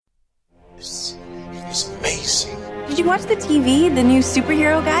This is amazing. Did you watch the TV, the new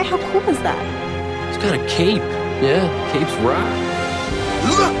superhero guy? How cool was that? He's got a cape. Yeah, capes rock.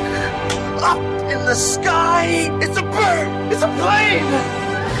 Look! Up in the sky! It's a bird! It's a plane!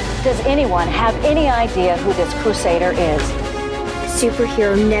 Does anyone have any idea who this crusader is? A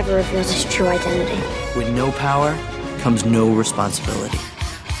superhero never reveals his true identity. With no power comes no responsibility.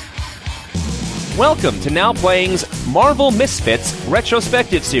 Welcome to Now Playing's Marvel Misfits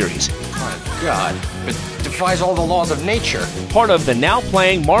retrospective series. My God, it defies all the laws of nature. Part of the Now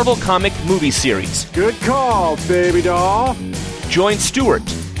Playing Marvel comic movie series. Good call, baby doll. Join Stuart.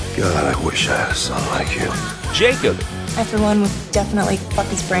 God, I wish I had a son like you. Jacob. I, for one, would definitely fuck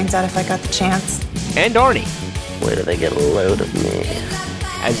his brains out if I got the chance. And Arnie. Wait till they get a load of me.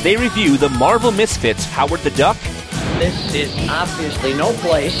 As they review the Marvel Misfits Howard the Duck. This is obviously no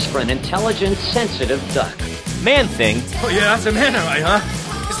place for an intelligent, sensitive duck. Man-Thing. Oh yeah, that's a man, alright, huh?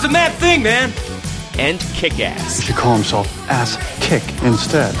 It's the mad thing, man! And Kick-Ass. He should call himself Ass Kick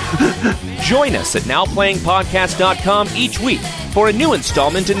instead. Join us at NowPlayingPodcast.com each week for a new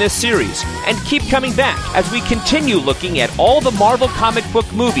installment in this series, and keep coming back as we continue looking at all the Marvel comic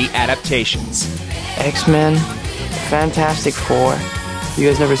book movie adaptations. X-Men, Fantastic Four. You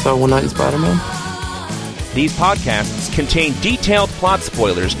guys never saw One Night in Spider-Man? These podcasts contain detailed plot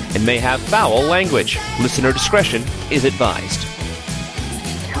spoilers and may have foul language. Listener discretion is advised.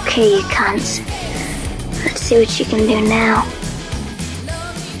 Okay, you cunts. Let's see what you can do now.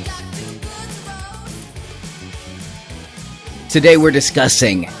 Today we're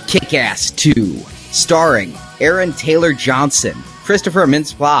discussing Kick-Ass 2, starring Aaron Taylor Johnson, Christopher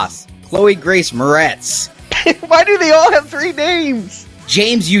Mintz-Plasse, Chloe Grace Moretz. Why do they all have three names?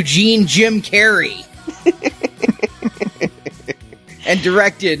 James Eugene Jim Carrey. And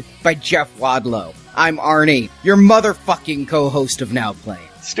directed by Jeff Wadlow. I'm Arnie, your motherfucking co-host of Now Playing.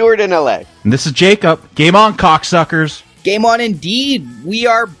 Stuart in LA. And this is Jacob. Game on, cocksuckers. Game on indeed. We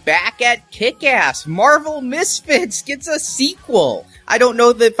are back at Kick-Ass. Marvel Misfits gets a sequel. I don't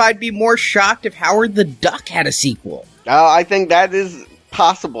know if I'd be more shocked if Howard the Duck had a sequel. I think that is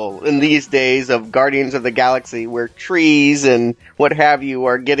possible in these days of Guardians of the Galaxy, where trees and what have you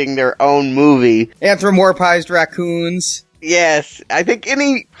are getting their own movie. Anthropomorphized raccoons. Yes, I think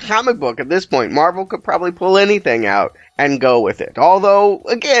any comic book at this point, Marvel could probably pull anything out and go with it. Although,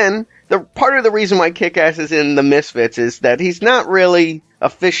 again, the part of the reason why Kick-Ass is in the Misfits is that he's not really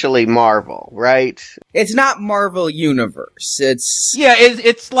officially Marvel, right? It's not Marvel Universe.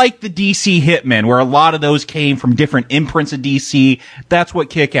 It's like the DC Hitman, where a lot of those came from different imprints of DC. That's what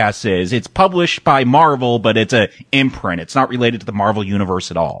Kick-Ass is. It's published by Marvel, but it's an imprint. It's not related to the Marvel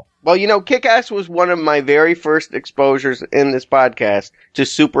Universe at all. Well, you know, Kick-Ass was one of my very first exposures in this podcast to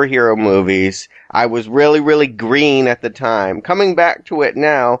superhero movies. I was really, really green at the time. Coming back to it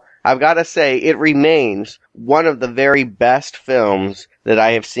now, I've got to say it remains one of the very best films that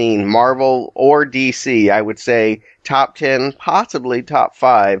I have seen, Marvel or DC. I would say top 10, possibly top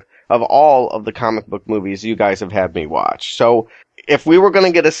 5 of all of the comic book movies you guys have had me watch. So if we were going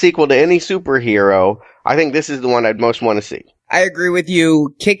to get a sequel to any superhero, I think this is the one I'd most want to see. I agree with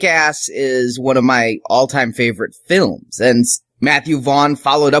you. Kick-Ass is one of my all-time favorite films, and Matthew Vaughn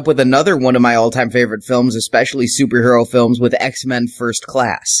followed up with another one of my all-time favorite films, especially superhero films, with X-Men First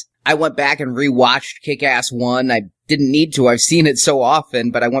Class. I went back and rewatched Kick-Ass 1. I didn't need to. I've seen it so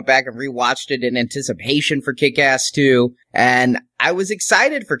often, but I went back and rewatched it in anticipation for Kick-Ass 2, and I was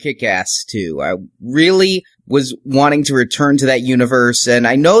excited for Kick-Ass 2. I really was wanting to return to that universe, and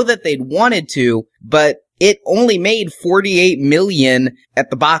I know that they'd wanted to, but it only made $48 million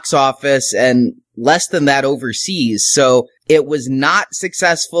at the box office and less than that overseas. So it was not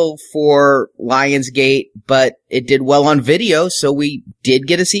successful for Lionsgate, but it did well on video. So we did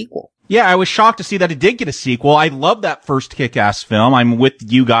get a sequel. Yeah, I was shocked to see that it did get a sequel. I love that first Kick-Ass film. I'm with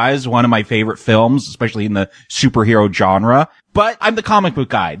you guys, one of my favorite films, especially in the superhero genre. But I'm the comic book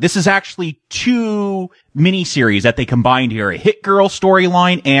guy. This is actually two miniseries that they combined here, a Hit Girl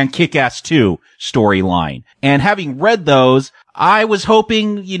storyline and Kick-Ass 2 storyline. And having read those, I was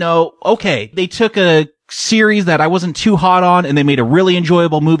hoping, okay, they took a series that I wasn't too hot on and they made a really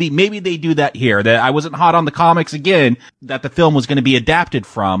enjoyable movie. Maybe they do that here, that I wasn't hot on the comics again, that the film was going to be adapted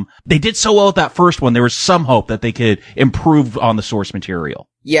from. They did so well with that first one. There was some hope that they could improve on the source material.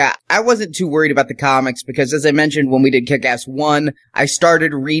 Yeah, I wasn't too worried about the comics because, as I mentioned, when we did Kick-Ass 1, I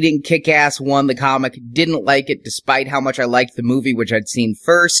started reading Kick-Ass 1, the comic, didn't like it despite how much I liked the movie, which I'd seen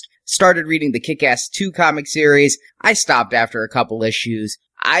first. Started reading the Kick-Ass 2 comic series. I stopped after a couple issues.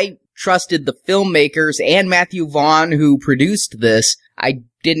 I trusted the filmmakers and Matthew Vaughn, who produced this. I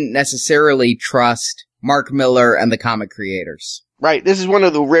didn't necessarily trust Mark Miller and the comic creators. Right. This is one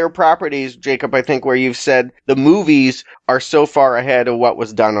of the rare properties, Jacob, I think, where you've said the movies are so far ahead of what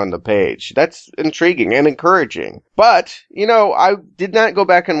was done on the page. That's intriguing and encouraging. But, I did not go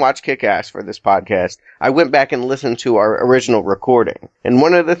back and watch Kick-Ass for this podcast. I went back and listened to our original recording. And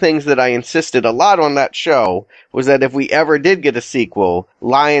one of the things that I insisted a lot on that show was that if we ever did get a sequel,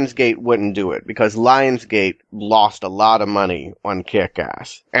 Lionsgate wouldn't do it, because Lionsgate lost a lot of money on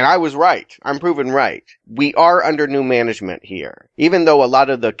Kick-Ass. And I was right. I'm proven right. We are under new management here. Even though a lot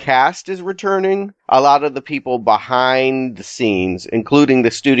of the cast is returning, a lot of the people behind the scenes, including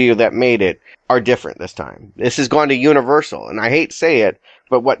the studio that made it, are different this time. This has gone to Universal, and I hate to say it,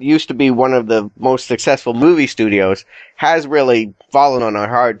 but what used to be one of the most successful movie studios has really fallen on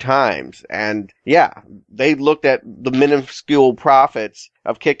hard times. And yeah, they looked at the minuscule profits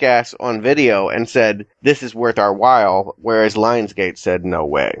of Kick-Ass on video and said, this is worth our while, whereas Lionsgate said, no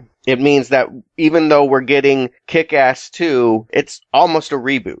way. It means that even though we're getting Kick-Ass 2, it's almost a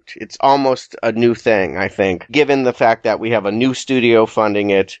reboot. It's almost a new thing, I think, given the fact that we have a new studio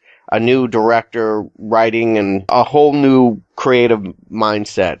funding it, a new director writing, and a whole new creative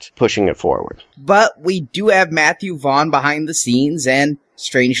mindset pushing it forward. But we do have Matthew Vaughn behind the scenes and,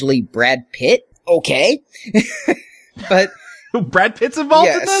 strangely, Brad Pitt. Okay. But Brad Pitt's involved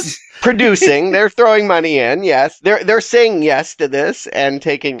in this? Producing. They're throwing money in, yes. They're saying yes to this and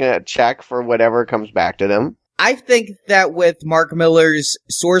taking a check for whatever comes back to them. I think that with Mark Miller's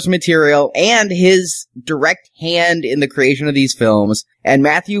source material and his direct hand in the creation of these films, and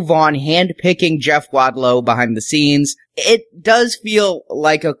Matthew Vaughn handpicking Jeff Wadlow behind the scenes, it does feel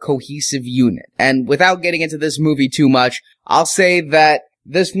like a cohesive unit. And without getting into this movie too much, I'll say that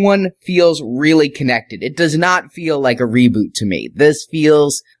this one feels really connected. It does not feel like a reboot to me. This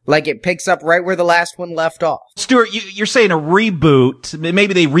feels like it picks up right where the last one left off. Stuart, you're saying a reboot.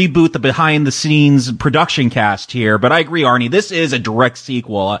 Maybe they reboot the behind-the-scenes production cast here, but I agree, Arnie. This is a direct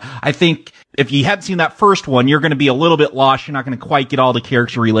sequel. I think if you hadn't seen that first one, you're going to be a little bit lost. You're not going to quite get all the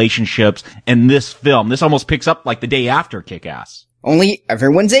character relationships in this film. This almost picks up like the day after Kick-Ass. Only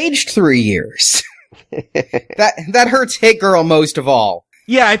everyone's aged 3 years. That hurts Hit Girl most of all.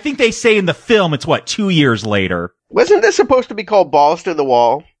 Yeah, I think they say in the film it's 2 years later. Wasn't this supposed to be called Balls to the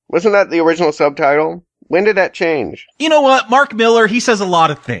Wall? Wasn't that the original subtitle? When did that change? You know what? Mark Miller, he says a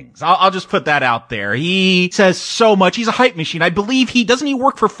lot of things. I'll just put that out there. He says so much. He's a hype machine. I believe doesn't he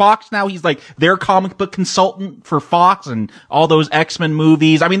work for Fox now? He's like their comic book consultant for Fox and all those X-Men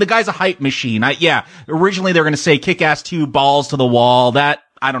movies. I mean, the guy's a hype machine. Originally they're going to say Kick-Ass 2, Balls to the Wall.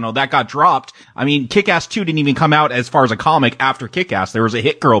 I don't know, that got dropped. I mean, Kick-Ass 2 didn't even come out as far as a comic after Kick-Ass. There was a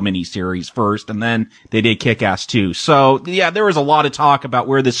Hit Girl miniseries first, and then they did Kick-Ass 2. So, yeah, there was a lot of talk about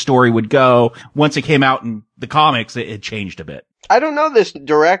where this story would go. Once it came out in the comics, it changed a bit. I don't know this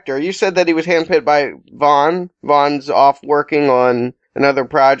director. You said that he was handpicked by Vaughn. Vaughn's off working on another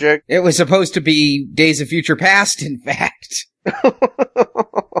project. It was supposed to be Days of Future Past, in fact.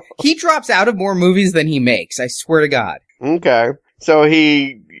 He drops out of more movies than he makes, I swear to God. Okay. So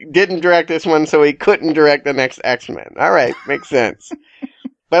he didn't direct this one, so he couldn't direct the next X-Men. All right, makes sense.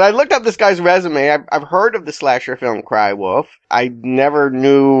 But I looked up this guy's resume. I've heard of the slasher film Cry Wolf. I never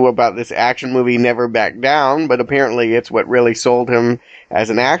knew about this action movie Never Back Down, but apparently it's what really sold him as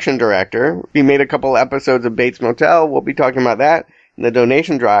an action director. He made a couple episodes of Bates Motel. We'll be talking about that in the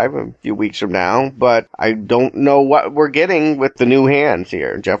donation drive a few weeks from now. But I don't know what we're getting with the new hands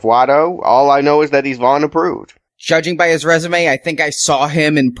here. Jeff Watto, all I know is that he's Vaughn approved. Judging by his resume, I think I saw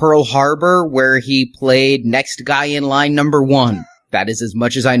him in Pearl Harbor, where he played next guy in line number 1. That is as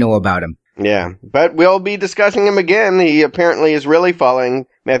much as I know about him. Yeah, but we'll be discussing him again. He apparently is really following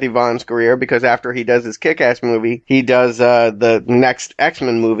Matthew Vaughn's career, because after he does his Kick-Ass movie, he does the next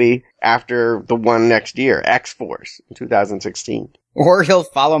X-Men movie after the one next year, X-Force, in 2016. Or he'll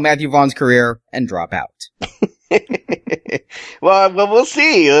follow Matthew Vaughn's career and drop out. Well, we'll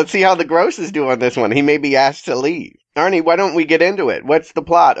see. Let's see how the grosses do on this one. He may be asked to leave. Arnie, why don't we get into it? What's the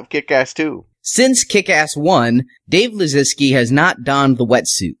plot of Kick-Ass 2? Since Kick-Ass 1, Dave Liszewski has not donned the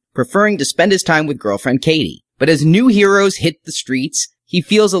wetsuit, preferring to spend his time with girlfriend Katie. But as new heroes hit the streets, he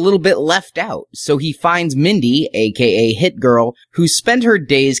feels a little bit left out, so he finds Mindy, aka Hit Girl, who spent her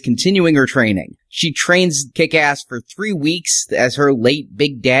days continuing her training. She trains Kick-Ass for 3 weeks as her late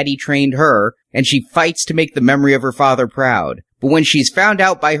Big Daddy trained her, and she fights to make the memory of her father proud. But when she's found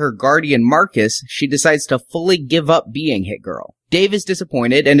out by her guardian Marcus, she decides to fully give up being Hit Girl. Dave is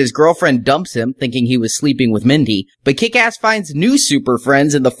disappointed, and his girlfriend dumps him, thinking he was sleeping with Mindy. But Kick-Ass finds new super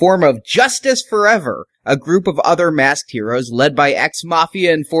friends in the form of Justice Forever, a group of other masked heroes led by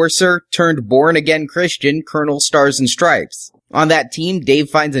ex-mafia enforcer turned born-again Christian Colonel Stars and Stripes. On that team, Dave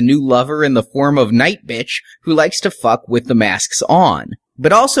finds a new lover in the form of Night Bitch, who likes to fuck with the masks on.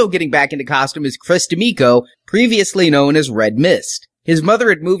 But also getting back into costume is Chris D'Amico, previously known as Red Mist. His mother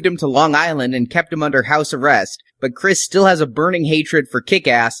had moved him to Long Island and kept him under house arrest, but Chris still has a burning hatred for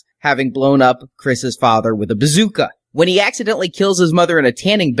Kick-Ass, having blown up Chris's father with a bazooka. When he accidentally kills his mother in a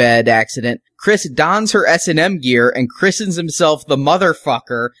tanning bed accident, Chris dons her S&M gear and christens himself the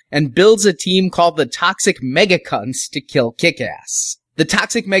Motherfucker and builds a team called the Toxic Megacunts to kill Kick-Ass. The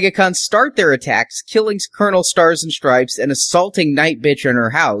Toxic Megacunts start their attacks, killing Colonel Stars and Stripes and assaulting Night Bitch in her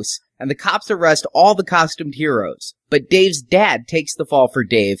house, and the cops arrest all the costumed heroes. But Dave's dad takes the fall for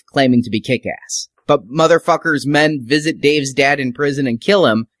Dave, claiming to be Kick-Ass. But Motherfucker's men visit Dave's dad in prison and kill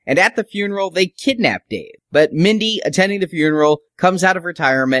him, and at the funeral, they kidnap Dave. But Mindy, attending the funeral, comes out of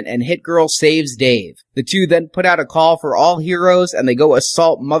retirement and Hit Girl saves Dave. The two then put out a call for all heroes and they go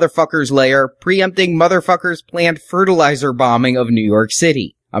assault Motherfucker's lair, preempting Motherfucker's planned fertilizer bombing of New York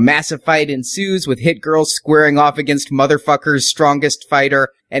City. A massive fight ensues with Hit Girl squaring off against Motherfucker's strongest fighter,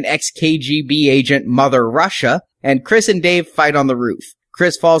 an ex-KGB agent Mother Russia, and Chris and Dave fight on the roof.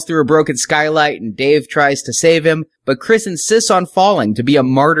 Chris falls through a broken skylight and Dave tries to save him, but Chris insists on falling to be a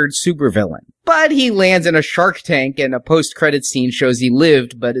martyred supervillain. But he lands in a shark tank and a post-credit scene shows he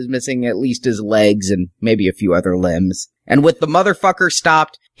lived but is missing at least his legs and maybe a few other limbs. And with the Motherfucker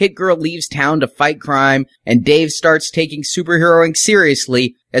stopped, Hit Girl leaves town to fight crime and Dave starts taking superheroing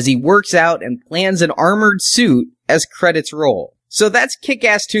seriously as he works out and plans an armored suit as credits roll. So that's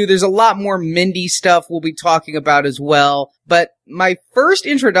Kick-Ass 2. There's a lot more Mindy stuff we'll be talking about as well. But my first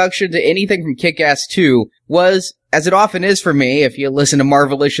introduction to anything from Kick-Ass 2 was, as it often is for me, if you listen to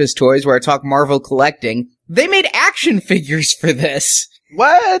Marvelicious Toys where I talk Marvel collecting, they made action figures for this.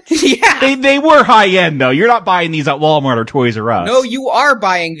 What? Yeah. They were high end though. You're not buying these at Walmart or Toys R Us. No, you are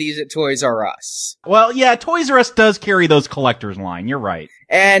buying these at Toys R Us. Well, yeah, Toys R Us does carry those collector's line. You're right.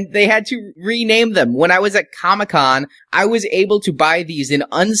 And they had to rename them. When I was at Comic-Con, I was able to buy these in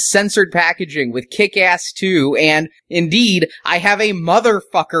uncensored packaging with Kick-Ass 2, and indeed, I have a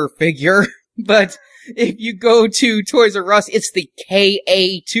Motherfucker figure, but if you go to Toys R Us, it's the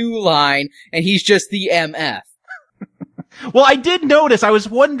KA2 line, and he's just the MF. Well, I did notice, I was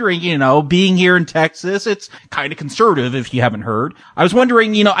wondering, being here in Texas, it's kind of conservative if you haven't heard. I was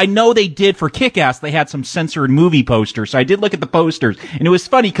wondering, I know they did for Kick-Ass, they had some censored movie posters, so I did look at the posters, and it was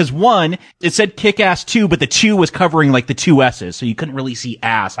funny, because one, it said Kick-Ass 2, but the 2 was covering like the 2 S's, so you couldn't really see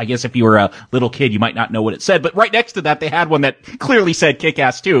ass. I guess if you were a little kid, you might not know what it said, but right next to that, they had one that clearly said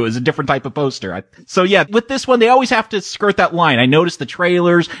Kick-Ass 2. It was a different type of poster. So yeah, with this one, they always have to skirt that line. I noticed the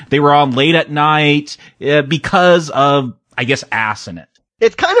trailers, they were on late at night, because of, I guess, ass in it.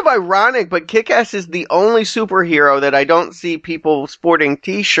 It's kind of ironic, but Kick-Ass is the only superhero that I don't see people sporting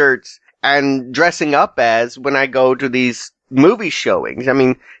t-shirts and dressing up as when I go to these movie showings. I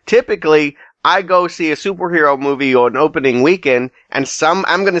mean, typically, I go see a superhero movie on opening weekend, and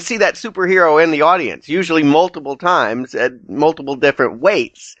I'm going to see that superhero in the audience, usually multiple times at multiple different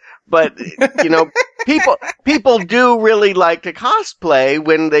weights. But, people do really like to cosplay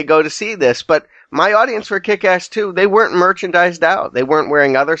when they go to see this, but my audience for Kick-Ass 2, they weren't merchandised out. They weren't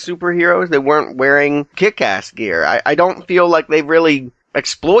wearing other superheroes. They weren't wearing Kick-Ass gear. I don't feel like they've really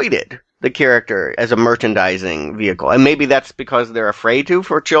exploited the character as a merchandising vehicle. And maybe that's because they're afraid to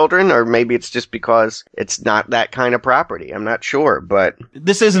for children, or maybe it's just because it's not that kind of property. I'm not sure, but...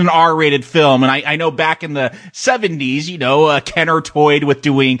 This is an R-rated film, and I know back in the 70s, Kenner toyed with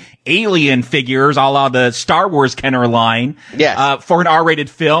doing Alien figures a la the Star Wars Kenner line. Yes. For an R-rated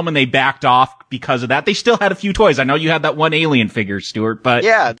film, and they backed off because of that. They still had a few toys. I know you had that one Alien figure, Stuart, but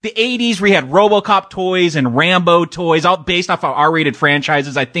yeah. The 80s we had RoboCop toys and Rambo toys, all based off of R-rated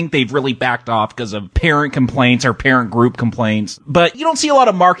franchises. I think they've really backed off because of parent complaints or parent group complaints. But you don't see a lot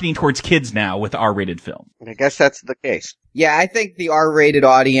of marketing towards kids now with R-rated film. I guess that's the case. Yeah, I think the R-rated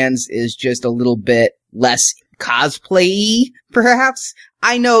audience is just a little bit less cosplay-y, perhaps.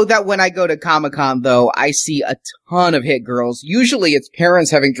 I know that when I go to Comic-Con, though, I see a ton of Hit Girls. Usually it's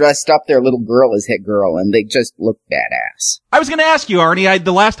parents having dressed up their little girl as Hit Girl, and they just look badass. I was going to ask you, Arnie,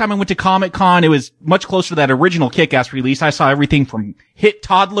 the last time I went to Comic-Con, it was much closer to that original Kick-Ass release. I saw everything from hit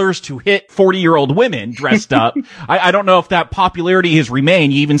toddlers to hit 40-year-old women dressed up. I don't know if that popularity has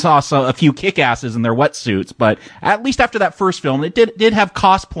remained. You even saw a few Kick-Asses in their wetsuits, but at least after that first film, it did have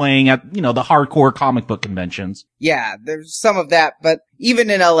cosplaying at, the hardcore comic book conventions. Yeah, there's some of that, but even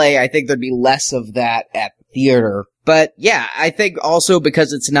in LA, I think there'd be less of that at the theater. But yeah, I think also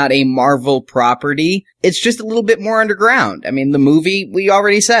because it's not a Marvel property, it's just a little bit more underground. I mean, the movie, we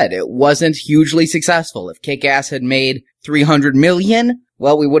already said, it wasn't hugely successful. If Kick-Ass had made $300 million,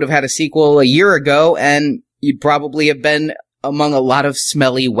 well, we would have had a sequel a year ago, and you'd probably have been among a lot of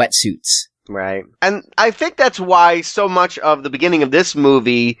smelly wetsuits. Right. And I think that's why so much of the beginning of this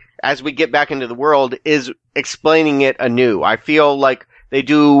movie, as we get back into the world, is explaining it anew. I feel like they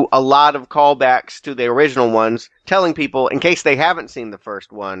do a lot of callbacks to the original ones, telling people, in case they haven't seen the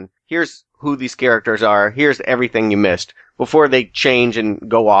first one, here's who these characters are, here's everything you missed, before they change and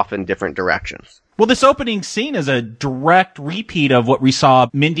go off in different directions. Well, this opening scene is a direct repeat of what we saw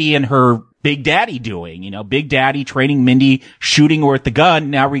Mindy and her Big Daddy doing. You know, Big Daddy training Mindy, shooting her with the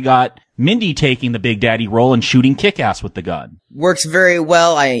gun. Now we got Mindy taking the Big Daddy role and shooting Kick-Ass with the gun. Works very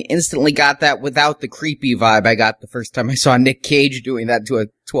well. I instantly got that without the creepy vibe I got the first time I saw Nick Cage doing that to a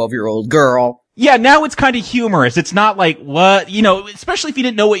 12-year-old girl. Yeah, now it's kind of humorous. It's not like, what, you know, especially if you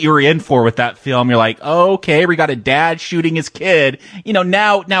didn't know what you were in for with that film. You're like, oh, okay, we got a dad shooting his kid. You know,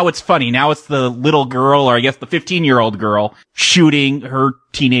 now it's funny. Now it's the little girl, or I guess the 15-year-old girl, shooting her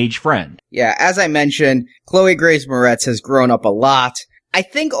teenage friend. Yeah, as I mentioned, Chloe Grace Moretz has grown up a lot. I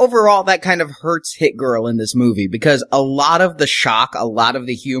think overall that kind of hurts Hit Girl in this movie, because a lot of the shock, a lot of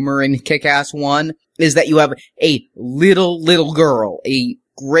the humor in Kick-Ass 1 is that you have a little girl, a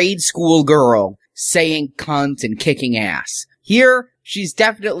grade school girl, saying cunt and kicking ass. Here, she's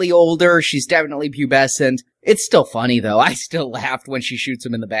definitely older, she's definitely pubescent. It's still funny though, I still laughed when she shoots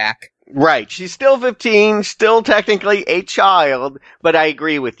him in the back. Right, she's still 15, still technically a child, but I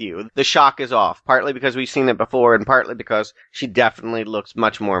agree with you. The shock is off, partly because we've seen it before, and partly because she definitely looks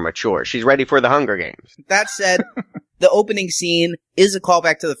much more mature. She's ready for the Hunger Games. That said, the opening scene is a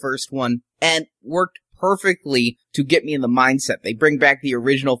callback to the first one, and worked perfectly to get me in the mindset. They bring back the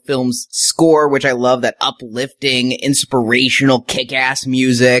original film's score, which I love, that uplifting, inspirational, kick-ass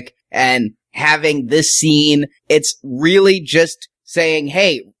music, and having this scene, it's really just saying,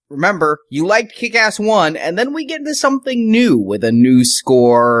 hey, remember, you liked Kick-Ass 1, and then we get into something new with a new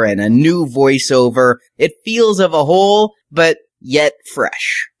score and a new voiceover. It feels of a whole, but yet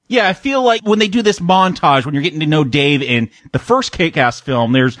fresh. Yeah, I feel like when they do this montage, when you're getting to know Dave in the first Kick-Ass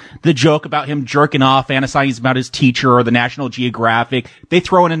film, there's the joke about him jerking off, fantasizing about his teacher or the National Geographic. They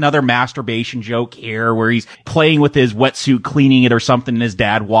throw in another masturbation joke here where he's playing with his wetsuit, cleaning it or something, and his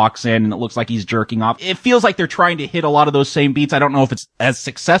dad walks in and it looks like he's jerking off. It feels like they're trying to hit a lot of those same beats. I don't know if it's as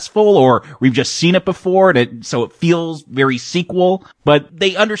successful or we've just seen it before, so it feels very sequel, but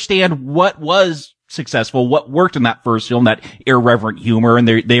they understand what was successful, what worked in that first film, that irreverent humor, and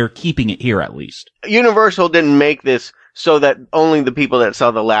they're keeping it here at least. Universal didn't make this so that only the people that saw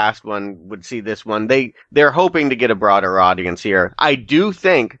the last one would see this one. They're hoping to get a broader audience here. I do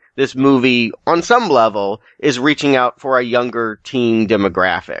think this movie, on some level, is reaching out for a younger teen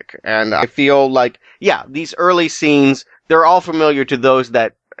demographic. And I feel like, yeah, these early scenes, they're all familiar to those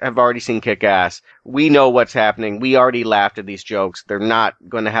that have already seen Kick-Ass. We know what's happening. We already laughed at these jokes. They're not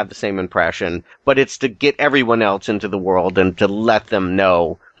going to have the same impression. But it's to get everyone else into the world and to let them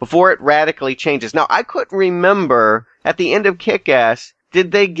know before it radically changes. Now, I couldn't remember at the end of Kick-Ass,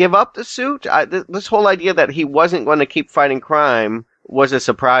 did they give up the suit? This whole idea that he wasn't going to keep fighting crime was a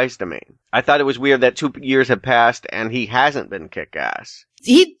surprise to me. I thought it was weird that 2 years have passed and he hasn't been Kick-Ass.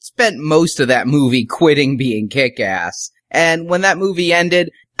 He spent most of that movie quitting being Kick-Ass. And when that movie ended,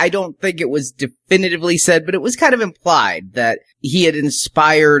 I don't think it was definitively said, but it was kind of implied that he had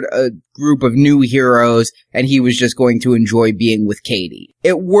inspired a group of new heroes and he was just going to enjoy being with Katie.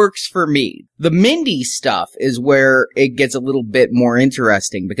 It works for me. The Mindy stuff is where it gets a little bit more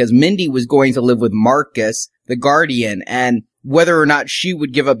interesting, because Mindy was going to live with Marcus, the Guardian, and whether or not she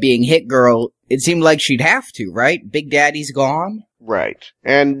would give up being Hit Girl, it seemed like she'd have to, right? Big Daddy's gone. Right.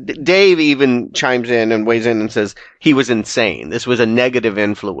 And Dave even chimes in and weighs in and says he was insane. This was a negative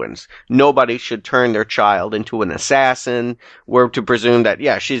influence. Nobody should turn their child into an assassin. We're to presume that,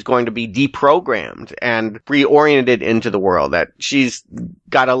 yeah, she's going to be deprogrammed and reoriented into the world, that she's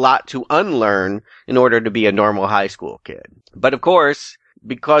got a lot to unlearn in order to be a normal high school kid. But of course,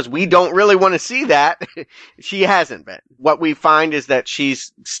 because we don't really want to see that, she hasn't been. What we find is that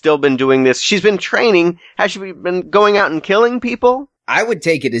she's still been doing this. She's been training. Has she been going out and killing people? I would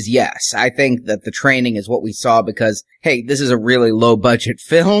take it as yes. I think that the training is what we saw because, hey, this is a really low budget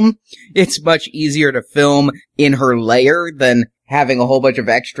film. It's much easier to film in her lair than having a whole bunch of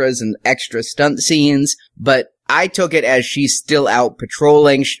extras and extra stunt scenes. But I took it as she's still out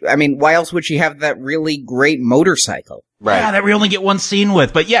patrolling. I mean, why else would she have that really great motorcycle? Right. Yeah, that we only get one scene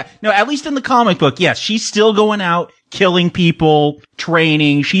with. But yeah, no, at least in the comic book, yes, she's still going out, killing people,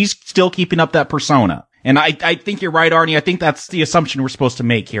 training. She's still keeping up that persona. And I think you're right, Arnie. I think that's the assumption we're supposed to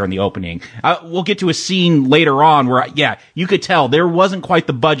make here in the opening. We'll get to a scene later on where, you could tell there wasn't quite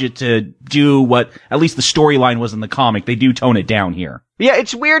the budget to do what at least the storyline was in the comic. They do tone it down here. Yeah,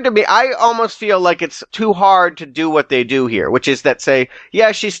 it's weird to me. I almost feel like it's too hard to do what they do here, which is that say,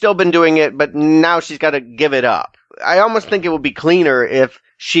 yeah, she's still been doing it, but now she's got to give it up. I almost think it would be cleaner if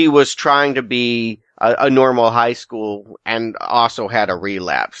she was trying to be a normal high school and also had a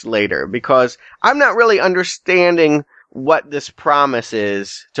relapse later, because I'm not really understanding what this promise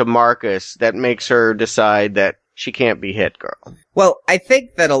is to Marcus that makes her decide that she can't be Hit Girl. Well, I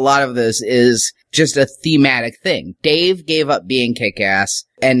think that a lot of this is just a thematic thing. Dave gave up being Kick-Ass,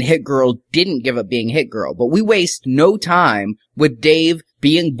 and Hit Girl didn't give up being Hit Girl. But we waste no time with Dave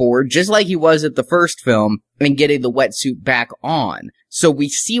being bored, just like he was at the first film, and getting the wetsuit back on. So we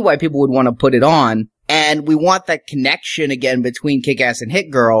see why people would want to put it on, and we want that connection again between Kick-Ass and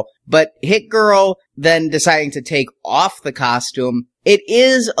Hit Girl. But Hit Girl then deciding to take off the costume, it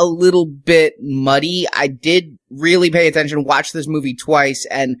is a little bit muddy. I did really pay attention, watch this movie twice,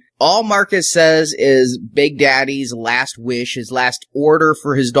 and all Marcus says is Big Daddy's last wish, his last order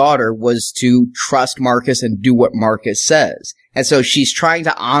for his daughter was to trust Marcus and do what Marcus says. And so she's trying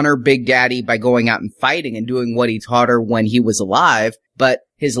to honor Big Daddy by going out and fighting and doing what he taught her when he was alive, but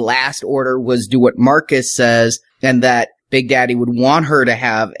his last order was do what Marcus says, and that Big Daddy would want her to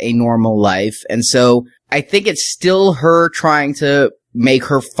have a normal life. And so I think it's still her trying to make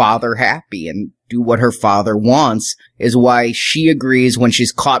her father happy and do what her father wants, is why she agrees when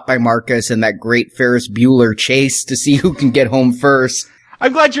she's caught by Marcus in that great Ferris Bueller chase to see who can get home first.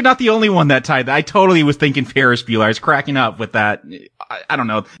 I'm glad you're not the only one that tied that. I totally was thinking Ferris Bueller. I was cracking up with that, I don't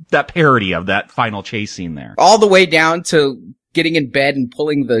know, that parody of that final chase scene there. All the way down to getting in bed and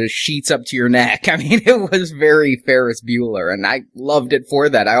pulling the sheets up to your neck. I mean, it was very Ferris Bueller, and I loved it for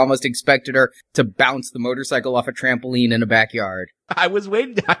that. I almost expected her to bounce the motorcycle off a trampoline in a backyard. I was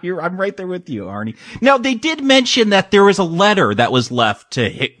waiting down here. I'm right there with you, Arnie. Now, they did mention that there was a letter that was left to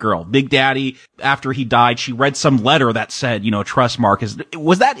Hit Girl. Big Daddy, after he died, she read some letter that said, trust Marcus.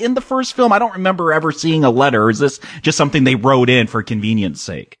 Was that in the first film? I don't remember ever seeing a letter. Or is this just something they wrote in for convenience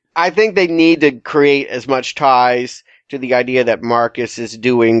sake? I think they need to create as much ties to the idea that Marcus is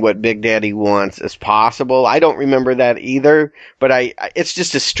doing what Big Daddy wants as possible. I don't remember that either, but it's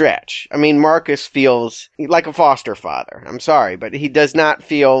just a stretch. I mean, Marcus feels like a foster father. I'm sorry, but he does not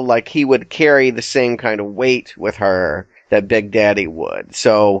feel like he would carry the same kind of weight with her that Big Daddy would.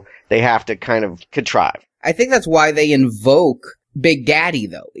 So they have to kind of contrive. I think that's why they invoke Big Daddy,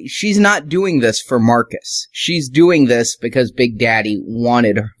 though. She's not doing this for Marcus. She's doing this because Big Daddy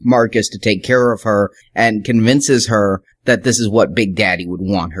wanted Marcus to take care of her and convinces her that this is what Big Daddy would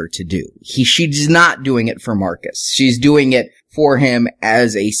want her to do. She's not doing it for Marcus. She's doing it for him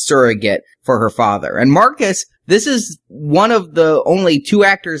as a surrogate for her father. And Marcus, this is one of the only two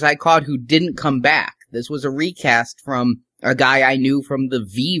actors I caught who didn't come back. This was a recast from a guy I knew from the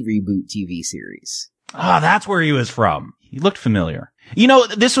V reboot TV series. Ah, that's where he was from. He looked familiar.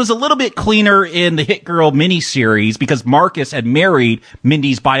 This was a little bit cleaner in the Hit Girl miniseries because Marcus had married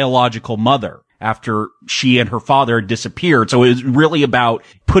Mindy's biological mother after she and her father had disappeared. So it was really about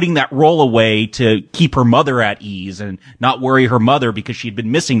putting that role away to keep her mother at ease and not worry her mother because she'd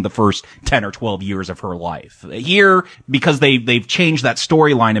been missing the first 10 or 12 years of her life. Here, because they've changed that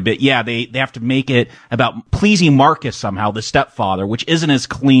storyline a bit, they have to make it about pleasing Marcus somehow, the stepfather, which isn't as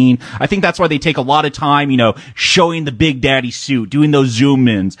clean. I think that's why they take a lot of time, showing the Big Daddy suit, doing those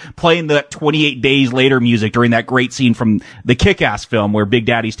zoom-ins, playing the 28 Days Later music during that great scene from the Kick-Ass film where Big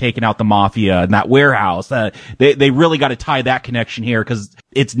Daddy's taking out the mafia in that warehouse. They really got to tie that connection here because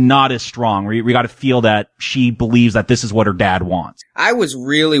it's not as strong. We got to feel that she believes that this is what her dad wants. I was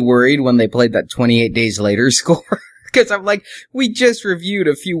really worried when they played that 28 Days Later score. Because I'm like, we just reviewed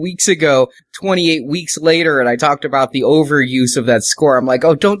a few weeks ago, 28 Weeks Later, and I talked about the overuse of that score. I'm like,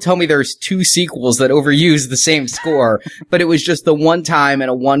 oh, don't tell me there's two sequels that overuse the same score. But it was just the one time and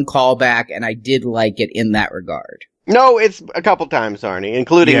a one callback, and I did like it in that regard. No, it's a couple times, Arnie,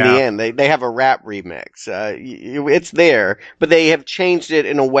 including the end. They have a rap remix. It's there, but they have changed it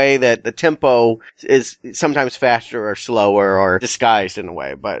in a way that the tempo is sometimes faster or slower or disguised in a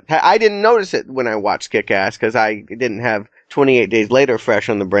way. But I didn't notice it when I watched Kick-Ass because I didn't have 28 Days Later fresh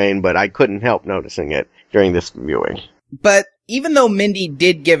on the brain, but I couldn't help noticing it during this viewing. But even though Mindy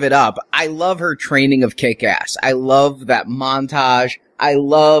did give it up, I love her training of Kick-Ass. I love that montage. I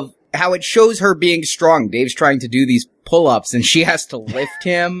love how it shows her being strong. Dave's trying to do these pull-ups and she has to lift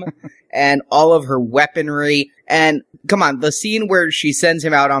him and all of her weaponry. And come on, the scene where she sends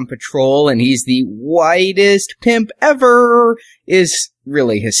him out on patrol and he's the whitest pimp ever is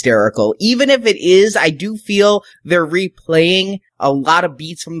really hysterical. Even if it is, I do feel they're replaying a lot of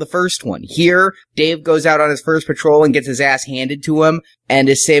beats from the first one. Here, Dave goes out on his first patrol and gets his ass handed to him and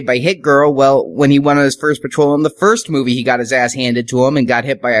is saved by Hit Girl. Well, when he went on his first patrol in the first movie, he got his ass handed to him and got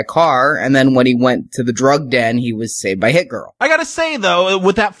hit by a car. And then when he went to the drug den, he was saved by Hit Girl. I gotta say, though,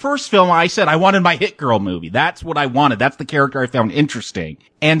 with that first film, I said I wanted my Hit Girl movie. That's what I wanted. That's the character I found interesting.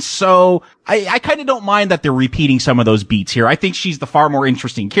 And so I kind of don't mind that they're repeating some of those beats here. I think she's the far more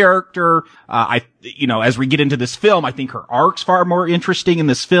interesting character. As we get into this film, I think her arc's far more interesting in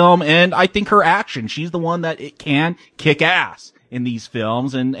this film. And I think her action, she's the one that it can kick ass in these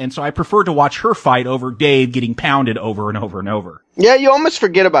films. And so I prefer to watch her fight over Dave getting pounded over and over and over. Yeah, you almost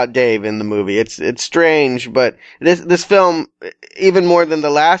forget about Dave in the movie. It's strange, but this film, even more than the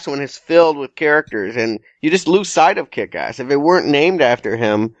last one, is filled with characters, and you just lose sight of Kick-Ass. If it weren't named after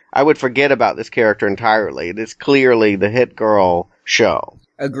him, I would forget about this character entirely. It is clearly the Hit Girl show.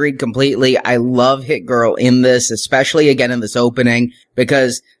 Agreed completely. I love Hit Girl in this, especially again in this opening,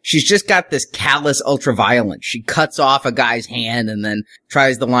 because she's just got this callous ultraviolence. She cuts off a guy's hand and then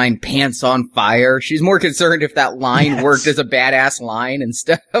tries the line "pants on fire." She's more concerned if that line worked as a badass line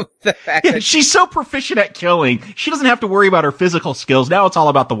instead of the fact that she's so proficient at killing. She doesn't have to worry about her physical skills. Now it's all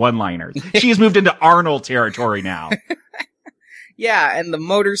about the one-liners. She has moved into Arnold territory now. Yeah, and the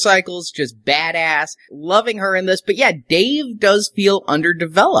motorcycle's just badass. Loving her in this. But yeah, Dave does feel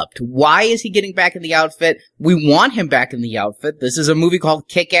underdeveloped. Why is he getting back in the outfit? We want him back in the outfit. This is a movie called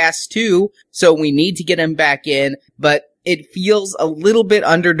Kick-Ass 2, so we need to get him back in, but it feels a little bit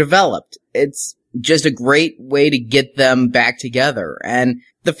underdeveloped. It's just a great way to get them back together. And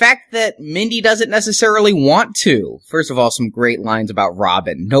the fact that Mindy doesn't necessarily want to. First of all, some great lines about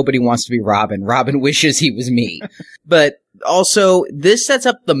Robin. Nobody wants to be Robin. Robin wishes he was me. But also, this sets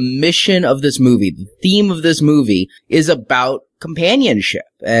up the mission of this movie. The theme of this movie is about companionship.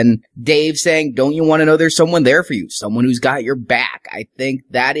 And Dave saying, don't you want to know there's someone there for you? Someone who's got your back. I think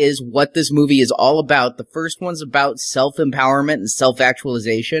that is what this movie is all about. The first one's about self-empowerment and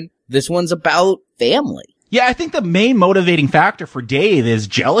self-actualization. This one's about family. Yeah, I think the main motivating factor for Dave is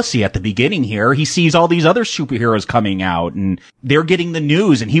jealousy at the beginning here. He sees all these other superheroes coming out and they're getting the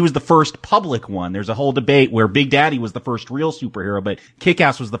news and he was the first public one. There's a whole debate where Big Daddy was the first real superhero, but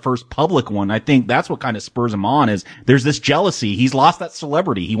Kick-Ass was the first public one. I think that's what kind of spurs him on is there's this jealousy. He's lost that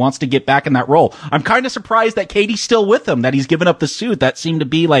celebrity. He wants to get back in that role. I'm kind of surprised that Katie's still with him, that he's given up the suit. That seemed to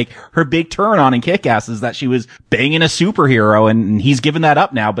be like her big turn on in Kick-Ass is that she was banging a superhero and he's given that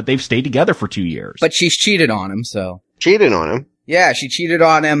up now, but they've stayed together for 2 years. But she's cheated on him, so. Cheated on him? Yeah, she cheated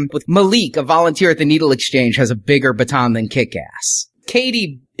on him with Malik, a volunteer at the Needle Exchange, has a bigger baton than Kick-Ass.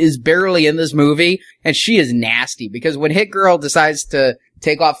 Katie is barely in this movie, and she is nasty, because when Hit Girl decides to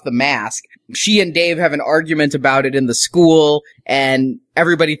take off the mask, she and Dave have an argument about it in the school, and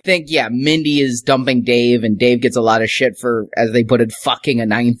everybody think, yeah, Mindy is dumping Dave, and Dave gets a lot of shit for, as they put it, fucking a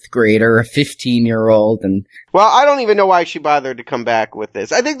 9th grader, a 15-year-old, and... Well, I don't even know why she bothered to come back with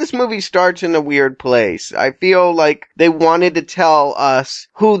this. I think this movie starts in a weird place. I feel like they wanted to tell us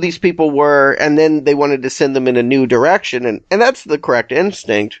who these people were, and then they wanted to send them in a new direction, and that's the correct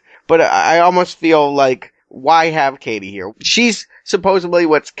instinct, but I almost feel like, why have Katie here? She's supposedly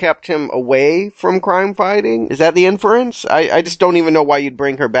what's kept him away from crime fighting? Is that the inference? I just don't even know why you'd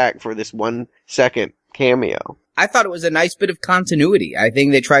bring her back for this 1 second cameo. I thought it was a nice bit of continuity. I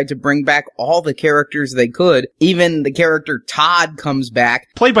think they tried to bring back all the characters they could. Even the character Todd comes back.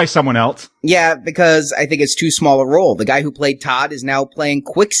 Played by someone else. Yeah, because I think it's too small a role. The guy who played Todd is now playing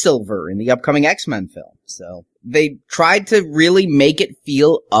Quicksilver in the upcoming X-Men film. So they tried to really make it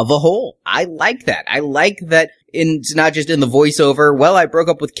feel of a whole. I like that. I like that it's not just in the voiceover, well, I broke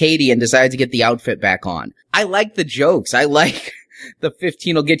up with Katie and decided to get the outfit back on. I like the jokes. I like the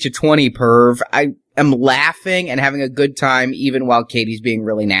 15 will get you 20 perv. I am laughing and having a good time even while Katie's being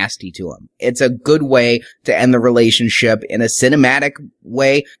really nasty to him. It's a good way to end the relationship in a cinematic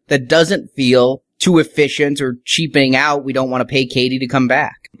way that doesn't feel too efficient or cheapening out. We don't want to pay Katie to come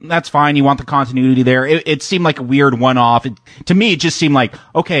back. That's fine. You want the continuity there. It seemed like a weird one-off. To me, it just seemed like,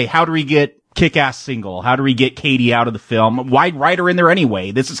 okay, how do we get Kick-Ass single? How do we get Katie out of the film? Why write her in there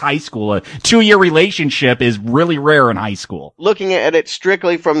anyway? This is high school. A 2-year relationship is really rare in high school. Looking at it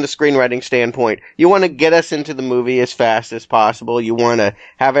strictly from the screenwriting standpoint, you want to get us into the movie as fast as possible. You want to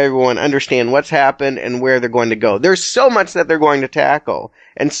have everyone understand what's happened and where they're going to go. There's so much that they're going to tackle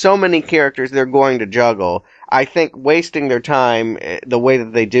and so many characters they're going to juggle. I think wasting their time the way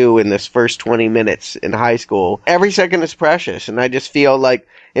that they do in this first 20 minutes in high school, every second is precious, and I just feel like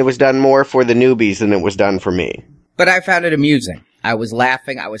it was done more for the newbies than it was done for me. But I found it amusing. I was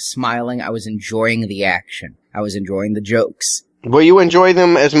laughing, I was smiling, I was enjoying the action. I was enjoying the jokes. Will you enjoy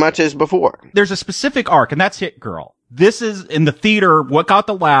them as much as before? There's a specific arc, and that's Hit Girl. This is, in the theater, what got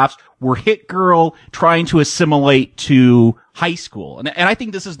the laughs were Hit Girl trying to assimilate to high school. And I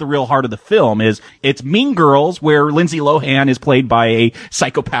think this is the real heart of the film, is it's Mean Girls, where Lindsay Lohan is played by a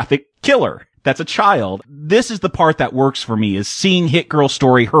psychopathic killer. That's a child. This is the part that works for me, is seeing Hit Girl's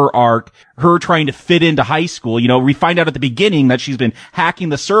story, her arc, her trying to fit into high school. You know, we find out at the beginning that she's been hacking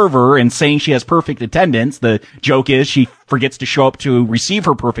the server and saying she has perfect attendance. The joke is she forgets to show up to receive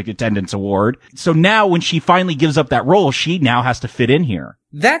her perfect attendance award. So now when she finally gives up that role, she now has to fit in here.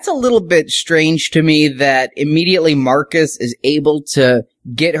 That's a little bit strange to me that immediately Marcus is able to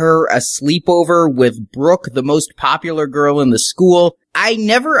get her a sleepover with Brooke, the most popular girl in the school. I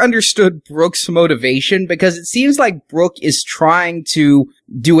never understood Brooke's motivation, because it seems like Brooke is trying to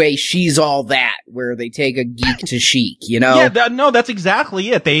do a She's All That, where they take a geek to chic, you know? Yeah, that's exactly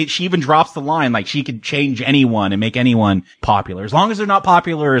it. She even drops the line, like, she could change anyone and make anyone popular. As long as they're not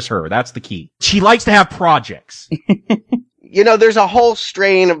popular as her. That's the key. She likes to have projects. You know, there's a whole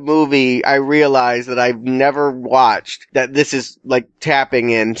strain of movie I realize that I've never watched that this is, like,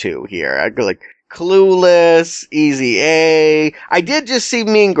 tapping into here. I go, like, Clueless, Easy A. I did just see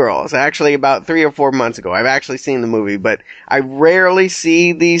Mean Girls, actually, about 3 or 4 months ago. I've actually seen the movie, but I rarely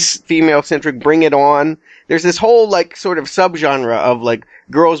see these female-centric Bring It On. There's this whole, like, sort of subgenre of, like,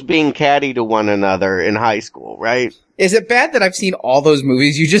 girls being catty to one another in high school, right? Is it bad that I've seen all those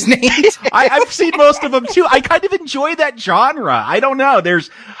movies you just named? I've seen most of them, too. I kind of enjoy that genre. I don't know.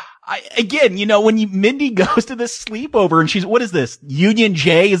 Again, you know, when Mindy goes to this sleepover and what is this? Union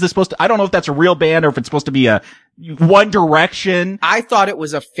J? Is this supposed to, I don't know if that's a real band or if it's supposed to be a One Direction. I thought it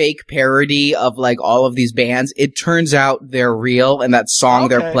was a fake parody of, like, all of these bands. It turns out they're real, and that song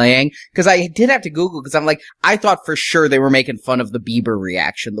they're playing. Cause I did have to Google, cause I'm like, I thought for sure they were making fun of the Bieber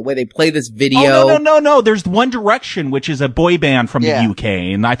reaction, the way they play this video. Oh, no. There's One Direction, which is a boy band from the UK,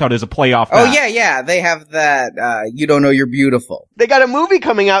 and I thought it was a play off that. Oh, yeah. They have that, You Don't Know You're Beautiful. They got a movie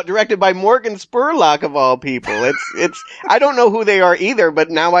coming out directed by Morgan Spurlock, of all people. It's, I don't know who they are either, but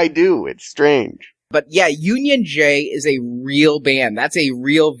now I do. It's strange. But yeah, Union J is a real band. That's a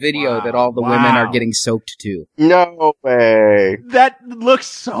real video that all the women are getting soaked to. No way. That looks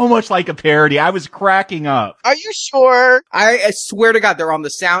so much like a parody. I was cracking up. Are you sure? I swear to God, they're on the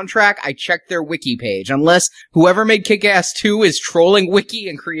soundtrack. I checked their wiki page. Unless whoever made Kick-Ass 2 is trolling wiki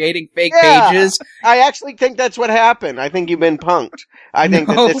and creating fake pages. I actually think that's what happened. I think you've been punked. I think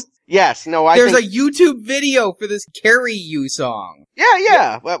that this... Yes, no, There's a YouTube video for this Carry You song.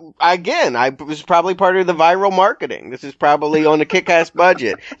 Yeah. Well, again, I was probably part of the viral marketing. This is probably on a Kick-Ass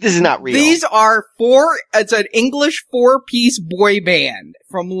budget. This is not real. These are it's an English 4-piece boy band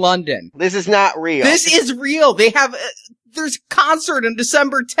from London. This is not real. This is real. They have, there's a concert on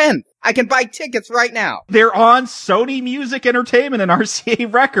December 10th. I can buy tickets right now. They're on Sony Music Entertainment and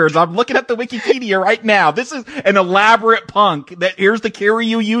RCA Records. I'm looking at the Wikipedia right now. This is an elaborate punk. Here's the Carry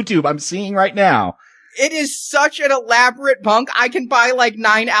You YouTube I'm seeing right now. It is such an elaborate punk. I can buy like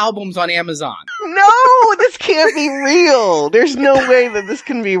 9 albums on Amazon. No, this can't be real. There's no way that this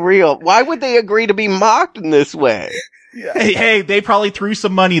can be real. Why would they agree to be mocked in this way? Hey, they probably threw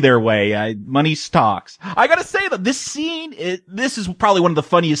some money their way. Money stocks. I gotta say that this scene, this is probably one of the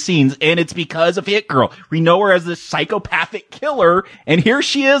funniest scenes, and it's because of Hit Girl. We know her as this psychopathic killer, and here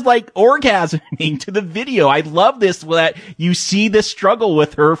she is, like, orgasming to the video. I love this, that you see this struggle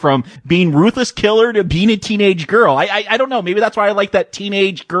with her from being ruthless killer to being a teenage girl. I don't know, maybe that's why I like that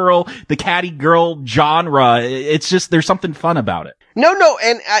teenage girl, the catty girl genre. It's just, there's something fun about it. No,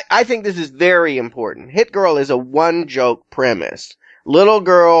 and I think this is very important. Hit Girl is a one-joke premise. Little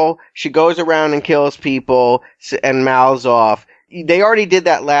girl, she goes around and kills people and mouths off. They already did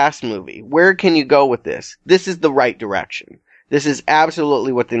that last movie. Where can you go with this? This is the right direction. This is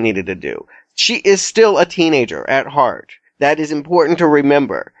absolutely what they needed to do. She is still a teenager at heart. That is important to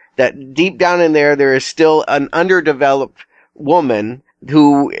remember. That deep down in there is still an underdeveloped woman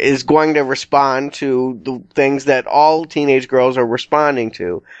who is going to respond to the things that all teenage girls are responding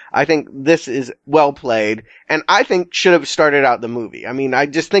to. I think this is well played, and I think should have started out the movie. I mean, I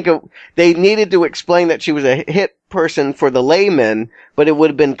just think they needed to explain that she was a hit person for the layman, but it would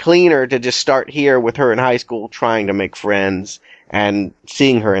have been cleaner to just start here with her in high school trying to make friends and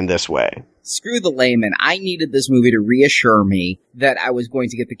seeing her in this way. Screw the layman. I needed this movie to reassure me that I was going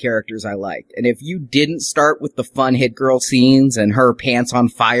to get the characters I liked. And if you didn't start with the fun Hit Girl scenes and her pants on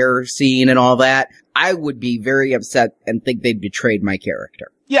fire scene and all that, I would be very upset and think they'd betrayed my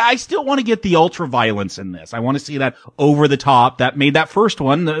character. Yeah, I still want to get the ultra violence in this. I want to see that over the top that made that first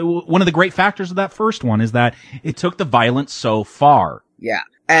one. One of the great factors of that first one is that it took the violence so far. Yeah.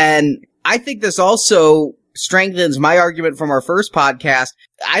 And I think this also strengthens my argument from our first podcast.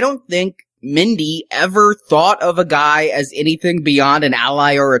 I don't think Mindy ever thought of a guy as anything beyond an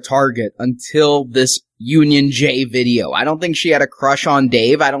ally or a target until this Union J video. I don't think she had a crush on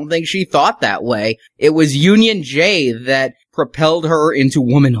Dave. I don't think she thought that way. It was Union J that propelled her into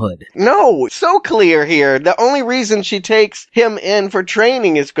womanhood. No, so clear here. The only reason she takes him in for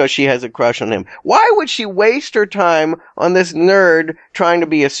training is because she has a crush on him. Why would she waste her time on this nerd trying to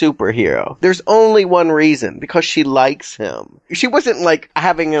be a superhero? There's only one reason, because she likes him. She wasn't like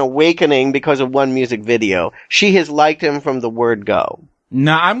having an awakening because of one music video. She has liked him from the word go.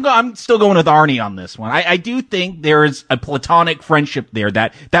 No, I'm still going with Arnie on this one. I do think there's a platonic friendship there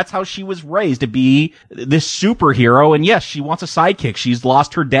that's how she was raised, to be this superhero. And yes, she wants a sidekick. She's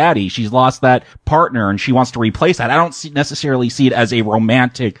lost her daddy. She's lost that partner and she wants to replace that. I don't necessarily see it as a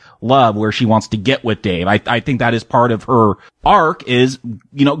romantic love where she wants to get with Dave. I think that is part of her arc, is,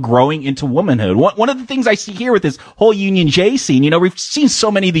 growing into womanhood. One of the things I see here with this whole Union J scene, we've seen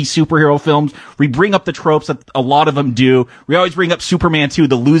so many of these superhero films. We bring up the tropes that a lot of them do. We always bring up Superman 2,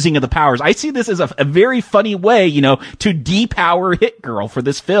 the losing of the powers. I see this as a very funny way, to depower Hit Girl for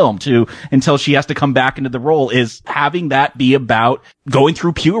this film until she has to come back into the role, is having that be about going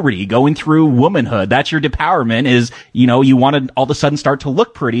through puberty, going through womanhood. That's your depowerment, is, you want to all of a sudden start to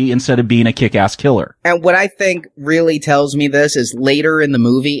look pretty instead of being a kick-ass killer. And what I think really tells me this is later in the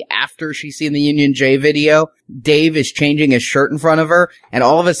movie, after she's seen the Union J video, Dave is changing his shirt in front of her, and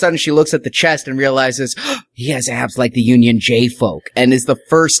all of a sudden she looks at the chest and realizes, he has abs like the Union J folk, and is the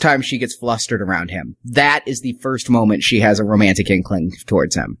first time she gets flustered around him. That is the first moment she has a romantic inkling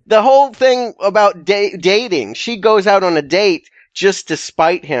towards him. The whole thing about dating, she goes out on a date just to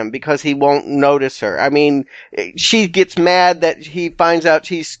spite him because he won't notice her. I mean, she gets mad that he finds out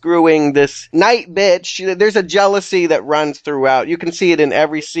she's screwing this night bitch. There's a jealousy that runs throughout. You can see it in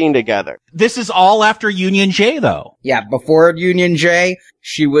every scene together. This is all after Union J, though. Yeah, before Union J,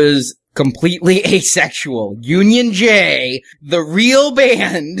 she was completely asexual. Union J, the real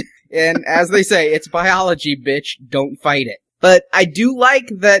band. And as they say, it's biology, bitch. Don't fight it. But I do like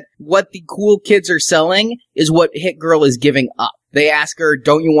that what the cool kids are selling is what Hit Girl is giving up. They ask her,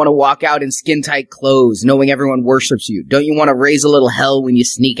 don't you want to walk out in skin-tight clothes, knowing everyone worships you? Don't you want to raise a little hell when you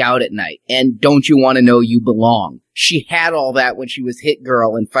sneak out at night? And don't you want to know you belong? She had all that when she was Hit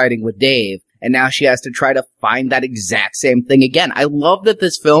Girl and fighting with Dave, and now she has to try to find that exact same thing again. I love that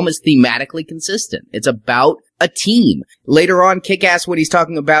this film is thematically consistent. It's about a team. Later on, Kick-Ass, when he's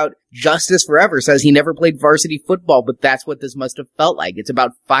talking about Justice Forever, says he never played varsity football, but that's what this must have felt like. It's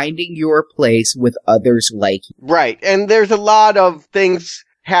about finding your place with others like you. Right. And there's a lot of things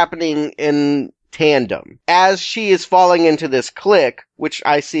happening in tandem. As she is falling into this clique, which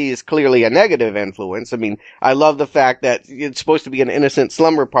I see is clearly a negative influence. I mean, I love the fact that it's supposed to be an innocent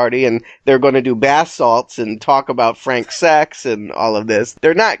slumber party and they're going to do bath salts and talk about frank sex and all of this.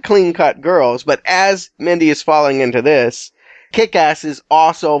 They're not clean-cut girls, but as Mindy is falling into this, Kick-Ass is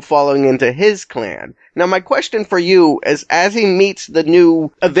also falling into his clan. Now, my question for you is, as he meets the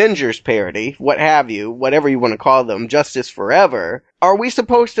new Avengers parody, what have you, whatever you want to call them, Justice Forever, are we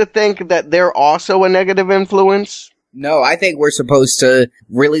supposed to think that they're also a negative influence? No, I think we're supposed to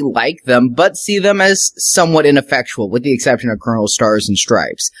really like them, but see them as somewhat ineffectual, with the exception of Colonel Stars and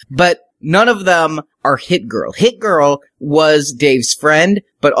Stripes. But none of them are Hit Girl. Hit Girl was Dave's friend,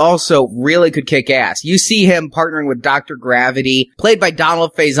 but also really could kick ass. You see him partnering with Dr. Gravity, played by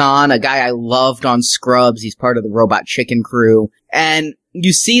Donald Faison, a guy I loved on Scrubs. He's part of the Robot Chicken crew. And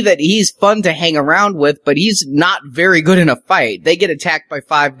you see that he's fun to hang around with, but he's not very good in a fight. They get attacked by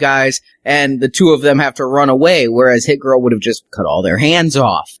 5 guys, and the 2 of them have to run away, whereas Hit Girl would have just cut all their hands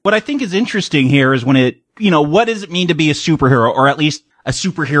off. What I think is interesting here is when what does it mean to be a superhero, or at least a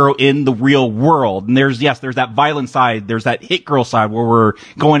superhero in the real world? And there's that violent side, there's that Hit Girl side where we're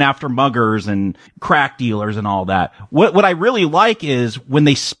going after muggers and crack dealers and all that. What I really like is when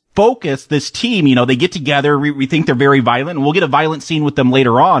they focus this team, they get together, we think they're very violent, and we'll get a violent scene with them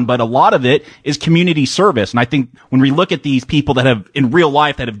later on, but a lot of it is community service. And I think when we look at these people that have, in real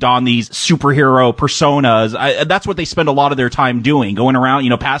life, that have donned these superhero personas, that's what they spend a lot of their time doing, going around,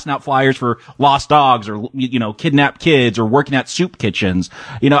 passing out flyers for lost dogs, or, kidnapped kids, or working at soup kitchens.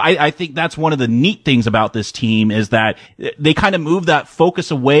 I think that's one of the neat things about this team, is that they kind of move that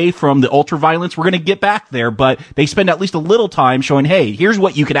focus away from the ultra violence. We're going to get back there, but they spend at least a little time showing, hey, here's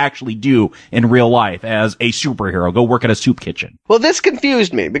what you could actually do in real life as a superhero. Go work at a soup kitchen. Well, this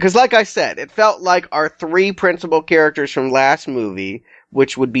confused me because, like I said, it felt like our 3 principal characters from last movie,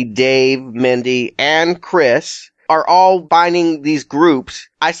 which would be Dave, Mindy, and Chris, are all binding these groups.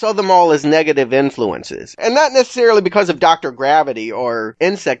 I saw them all as negative influences. And not necessarily because of Dr. Gravity or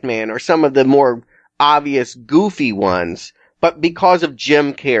Insect Man or some of the more obvious goofy ones, but because of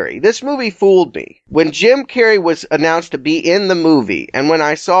Jim Carrey. This movie fooled me. When Jim Carrey was announced to be in the movie, and when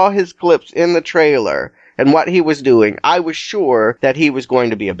I saw his clips in the trailer and what he was doing, I was sure that he was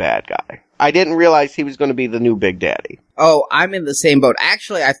going to be a bad guy. I didn't realize he was going to be the new Big Daddy. Oh, I'm in the same boat.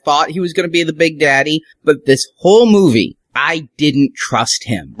 Actually, I thought he was going to be the Big Daddy, but this whole movie, I didn't trust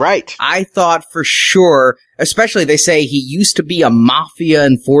him. Right. I thought for sure, especially they say he used to be a mafia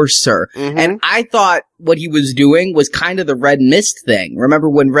enforcer. Mm-hmm. And I thought what he was doing was kind of the Red Mist thing. Remember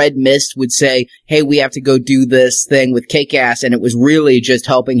when Red Mist would say, hey, we have to go do this thing with Kick-Ass, and it was really just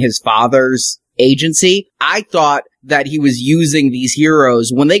helping his father's agency? I thought that he was using these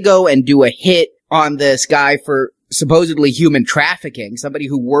heroes when they go and do a hit on this guy for supposedly human trafficking, somebody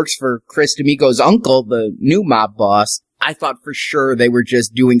who works for Chris D'Amico's uncle, the new mob boss. I thought for sure they were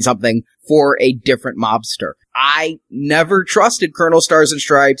just doing something for a different mobster. I never trusted Colonel Stars and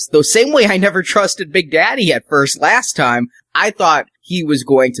Stripes, the same way I never trusted Big Daddy at first last time. I thought he was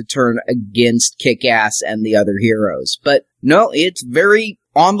going to turn against Kick-Ass and the other heroes. But no, it's very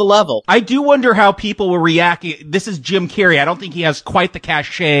on the level. I do wonder how people will react. This is Jim Carrey. I don't think he has quite the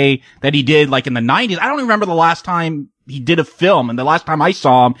cachet that he did like in the 90s. I don't even remember the last time he did a film, and the last time I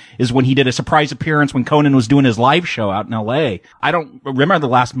saw him is when he did a surprise appearance when Conan was doing his live show out in LA. I don't remember the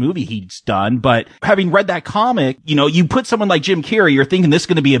last movie he's done, but having read that comic, you know, you put someone like Jim Carrey, you're thinking this is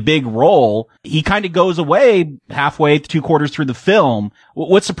going to be a big role. He kind of goes away halfway, 3/4 through the film.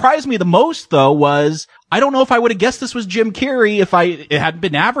 What surprised me the most, though, was I don't know if I would have guessed this was Jim Carrey if it hadn't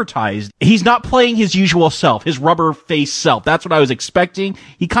been advertised. He's not playing his usual self, his rubber face self. That's what I was expecting.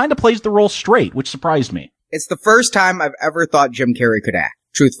 He kind of plays the role straight, which surprised me. It's the first time I've ever thought Jim Carrey could act.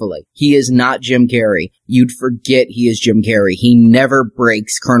 Truthfully. He is not Jim Carrey. You'd forget he is Jim Carrey. He never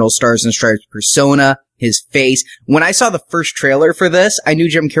breaks Colonel Stars and Stripes' persona, his face. When I saw the first trailer for this, I knew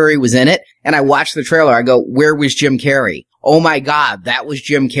Jim Carrey was in it, and I watched the trailer. I go, where was Jim Carrey? Oh my God, that was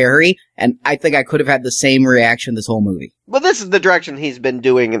Jim Carrey? And I think I could have had the same reaction this whole movie. Well, this is the direction he's been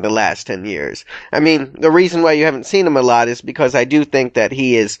doing in the last 10 years. I mean, the reason why you haven't seen him a lot is because I do think that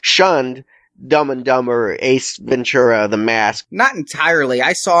he is shunned Dumb and Dumber, Ace Ventura, The Mask. Not entirely.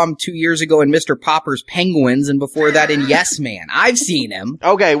 I saw him 2 years ago in Mr. Popper's Penguins, and before that in Yes Man. I've seen him.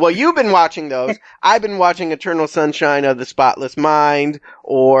 Okay, well, you've been watching those. I've been watching Eternal Sunshine of the Spotless Mind,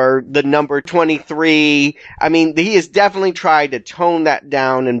 or The Number 23. I mean, he has definitely tried to tone that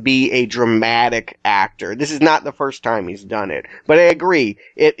down and be a dramatic actor. This is not the first time he's done it. But I agree,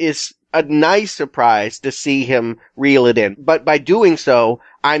 it is a nice surprise to see him reel it in. But by doing so,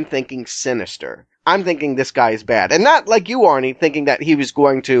 I'm thinking sinister. I'm thinking this guy is bad. And not like you, Arnie, thinking that he was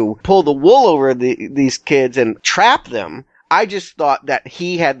going to pull the wool over these kids and trap them. I just thought that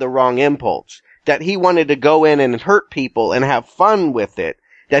he had the wrong impulse. That he wanted to go in and hurt people and have fun with it.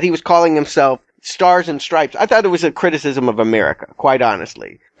 That he was calling himself Stars and Stripes. I thought it was a criticism of America, quite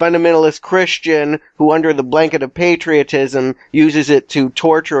honestly. Fundamentalist Christian who under the blanket of patriotism uses it to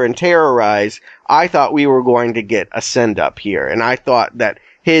torture and terrorize. I thought we were going to get a send-up here. And I thought that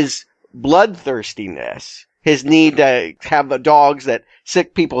his bloodthirstiness, his need to have the dogs that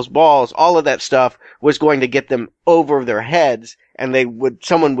sick people's balls, all of that stuff was going to get them over their heads, and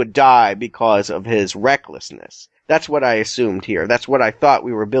someone would die because of his recklessness. That's what I assumed here. That's what I thought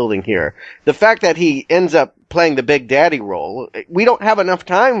we were building here. The fact that he ends up playing the Big Daddy role, we don't have enough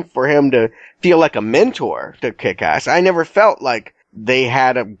time for him to feel like a mentor to Kick-Ass. I never felt like they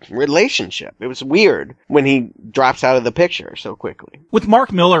had a relationship. It was weird when he drops out of the picture so quickly. With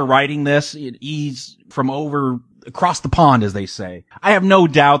Mark Miller writing this, he's from across the pond, as they say. I have no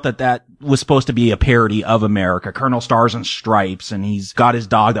doubt that was supposed to be a parody of America, Colonel Stars and Stripes, and he's got his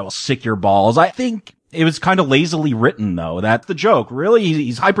dog that will sick your balls. I think it was kind of lazily written, though. That's the joke. Really,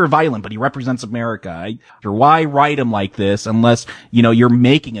 he's hyper-violent, but he represents America. Why write him like this unless, you're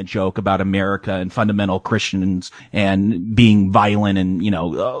making a joke about America and fundamental Christians and being violent and,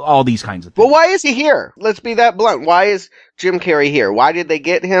 all these kinds of things. Well, why is he here? Let's be that blunt. Why is Jim Carrey here? Why did they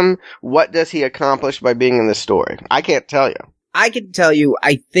get him? What does he accomplish by being in this story? I can't tell you. I can tell you,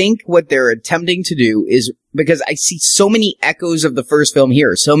 I think what they're attempting to do is, because I see so many echoes of the first film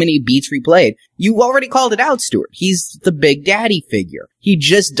here, so many beats replayed. You already called it out, Stuart. He's the Big Daddy figure. He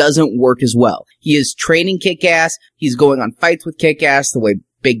just doesn't work as well. He is training Kick-Ass. He's going on fights with Kick-Ass the way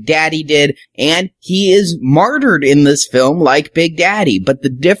Big Daddy did, and he is martyred in this film like Big Daddy. But the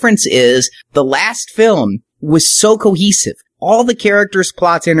difference is the last film was so cohesive. All the characters'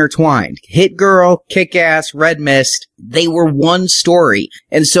 plots intertwined. Hit Girl, Kick-Ass, Red Mist, they were one story.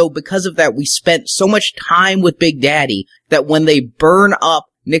 And so because of that, we spent so much time with Big Daddy that when they burn up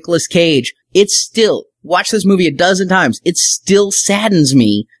Nicolas Cage, watch this movie a dozen times, it still saddens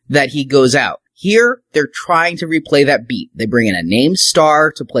me that he goes out. Here, they're trying to replay that beat. They bring in a named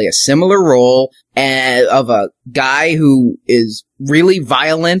star to play a similar role of a guy who is really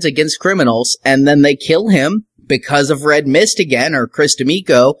violent against criminals, and then they kill him because of Red Mist again, or Chris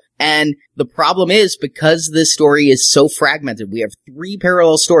D'Amico. And the problem is, because this story is so fragmented, we have 3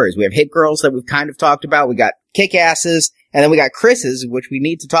 parallel stories. We have Hit Girls that we've kind of talked about. We got Kick-Asses, and then we got Chris's, which we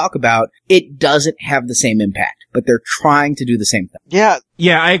need to talk about. It doesn't have the same impact, but they're trying to do the same thing.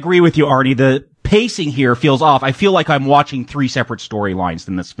 Yeah, I agree with you, Arnie. The pacing here feels off. I feel like I'm watching 3 separate storylines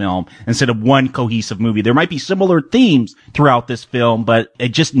in this film instead of one cohesive movie. There might be similar themes throughout this film, but it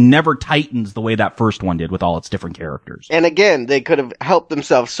just never tightens the way that first one did with all its different characters. And again, they could have helped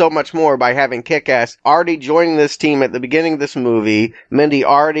themselves so much more by having Kick-Ass already joining this team at the beginning of this movie, Mindy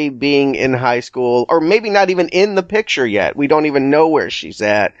already being in high school, or maybe not even in the picture yet. We don't even know where she's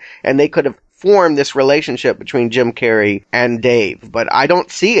at. And they could have form this relationship between Jim Carrey and Dave, but I don't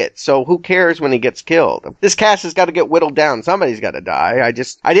see it, so who cares when he gets killed? This cast has got to get whittled down. Somebody's got to die.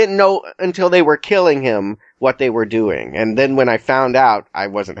 I didn't know until they were killing him what they were doing, and then when I found out, I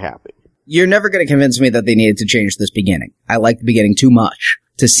wasn't happy. You're never going to convince me that they needed to change this beginning. I like the beginning too much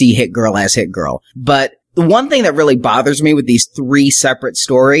to see Hit Girl as Hit Girl, but the one thing that really bothers me with these 3 separate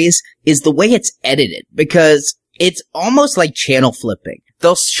stories is the way it's edited, because it's almost like channel flipping.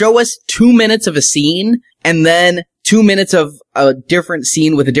 They'll show us 2 minutes of a scene and then 2 minutes of a different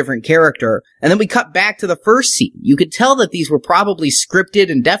scene with a different character. And then we cut back to the first scene. You could tell that these were probably scripted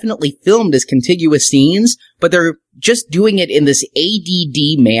and definitely filmed as contiguous scenes, but they're just doing it in this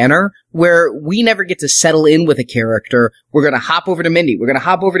ADD manner where we never get to settle in with a character. We're going to hop over to Mindy. We're going to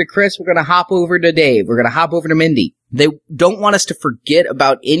hop over to Chris. We're going to hop over to Dave. We're going to hop over to Mindy. They don't want us to forget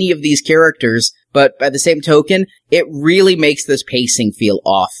about any of these characters, but by the same token, it really makes this pacing feel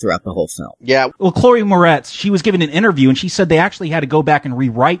off throughout the whole film. Yeah. Well, Chloe Moretz, she was given an interview and she said they actually had to go back and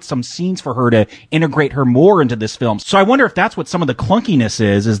rewrite some scenes for her to integrate her more into this film. So I wonder if that's what some of the clunkiness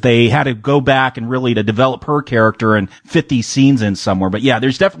is they had to go back and really to develop her character and fit these scenes in somewhere. But yeah,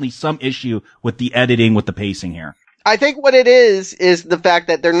 there's definitely some issue with the editing, with the pacing here. I think what it is the fact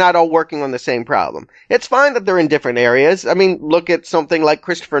that they're not all working on the same problem. It's fine that they're in different areas. I mean, look at something like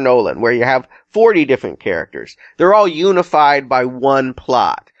Christopher Nolan, where you have 40 different characters. They're all unified by one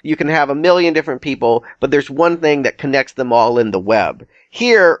plot. You can have a million different people, but there's one thing that connects them all in the web.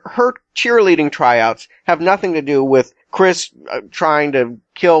 Here, her cheerleading tryouts have nothing to do with Chris trying to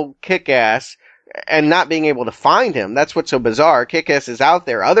kill Kick-Ass and not being able to find him. That's what's so bizarre. Kick-Ass is out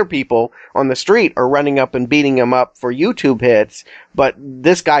there. Other people on the street are running up and beating him up for YouTube hits, but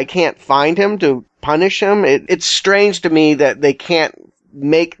this guy can't find him to punish him. It's strange to me that they can't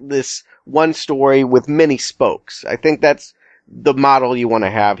make this one story with many spokes. I think that's the model you want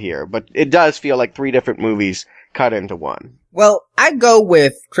to have here, but it does feel like 3 different movies cut into one. Well, I go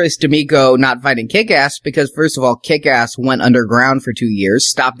with Chris D'Amico not fighting Kick-Ass because, first of all, Kick-Ass went underground for 2 years,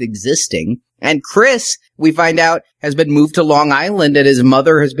 stopped existing. And Chris, we find out, has been moved to Long Island and his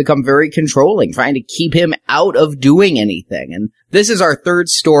mother has become very controlling, trying to keep him out of doing anything. And this is our 3rd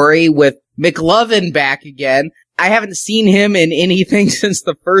story with McLovin back again. I haven't seen him in anything since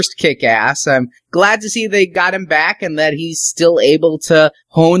the first Kick-Ass. I'm glad to see they got him back and that he's still able to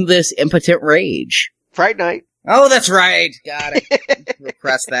hone this impotent rage. Fright Night. Oh, that's right. Got it.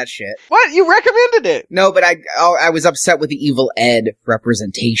 Repress that shit. What? You recommended it. No, but I was upset with the Evil Ed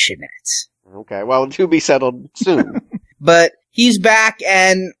representation in it. Okay, well, to be settled soon. But he's back,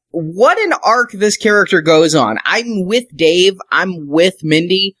 and what an arc this character goes on. I'm with Dave. I'm with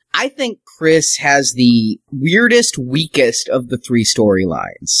Mindy. I think Chris has the weirdest, weakest of the 3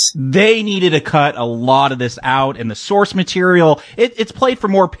 storylines. They needed to cut a lot of this out, and the source material, it's played for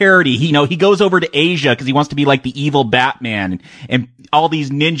more parody. He goes over to Asia because he wants to be like the evil Batman, and all these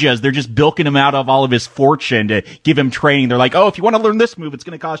ninjas, they're just bilking him out of all of his fortune to give him training. They're like, oh, if you want to learn this move, it's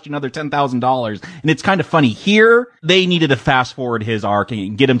going to cost you another $10,000. And it's kind of funny. Here, they needed to fast forward his arc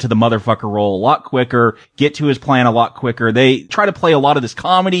and get him to the motherfucker role a lot quicker, get to his plan a lot quicker. They try to play a lot of this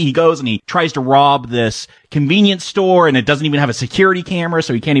comedy. He goes and he tries to rob this convenience store, and it doesn't even have a security camera,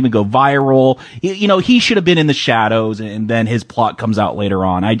 so he can't even go viral. He should have been in the shadows, and then his plot comes out later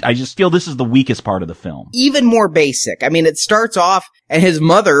on. I just feel this is the weakest part of the film. Even more basic. I mean, it starts off, and his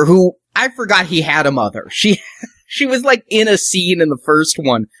mother, who I forgot he had a mother. She was like in a scene in the first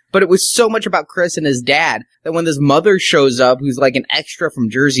one, but it was so much about Chris and his dad that when this mother shows up, who's like an extra from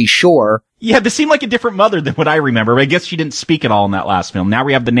Jersey Shore. Yeah, this seemed like a different mother than what I remember, but I guess she didn't speak at all in that last film. Now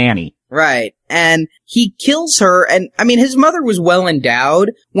we have the nanny. Right. And he kills her, and, I mean, his mother was well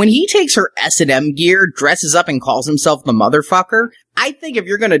endowed. When he takes her S&M gear, dresses up, and calls himself the motherfucker, I think if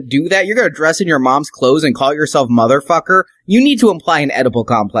you're gonna do that, you're gonna dress in your mom's clothes and call yourself motherfucker, you need to imply an Oedipal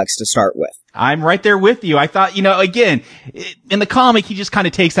complex to start with. I'm right there with you. I thought, again, in the comic, he just kind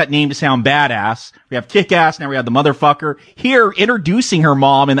of takes that name to sound badass. We have Kick-Ass, now we have the motherfucker. Here, introducing her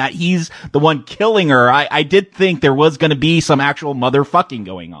mom and that he's the one killing her, I did think there was gonna be some actual motherfucking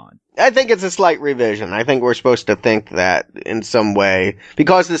going on. I think it's a slight revision. I think we're supposed to think that in some way,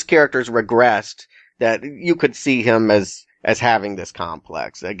 because this character's regressed, that you could see him as having this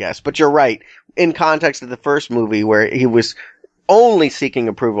complex, I guess. But you're right. In context of the first movie, where he was only seeking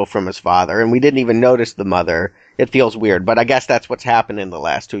approval from his father, and we didn't even notice the mother, it feels weird. But I guess that's what's happened in the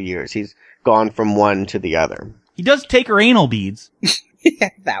last 2 years. He's gone from one to the other. He does take her anal beads.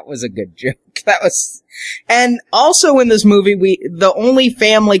 That was a good joke. And also in this movie, the only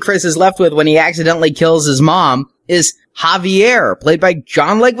family Chris is left with when he accidentally kills his mom is Javier, played by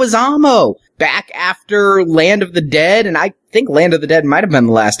John Leguizamo, back after Land of the Dead, and I think Land of the Dead might have been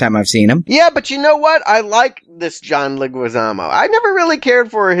the last time I've seen him. Yeah, but you know what? I like this John Leguizamo. I never really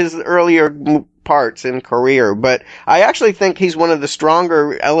cared for his earlier parts in career, but I actually think he's one of the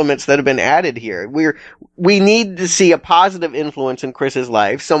stronger elements that have been added here. We need to see a positive influence in Chris's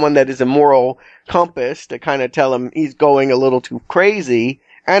life, someone that is a moral compass to kind of tell him he's going a little too crazy.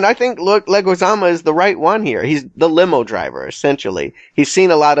 And I think, look, Leguizamo is the right one here. He's the limo driver, essentially. He's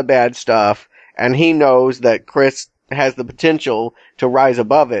seen a lot of bad stuff, and he knows that Chris has the potential to rise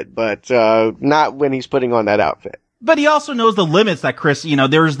above it, but not when he's putting on that outfit. But he also knows the limits that Chris,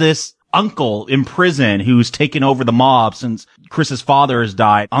 there's this uncle in prison who's taken over the mob since Chris's father has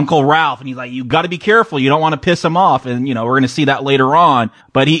died, Uncle Ralph, and he's like, you gotta be careful, you don't want to piss him off, and we're gonna see that later on,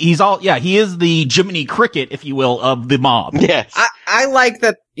 but he is the Jiminy Cricket, if you will, of the mob. Yes. I like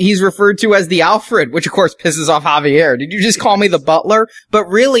that he's referred to as the Alfred, which of course pisses off Javier. Did you just call me the butler? But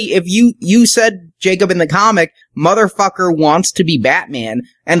really, if you said, Jacob, in the comic, motherfucker wants to be Batman,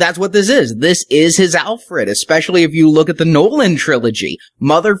 and that's what this is. This is his Alfred, especially if you look at the Nolan trilogy.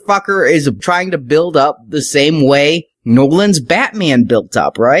 Motherfucker is trying to build up the same way Nolan's Batman built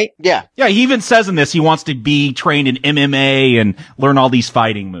up, right? Yeah. Yeah, he even says in this he wants to be trained in MMA and learn all these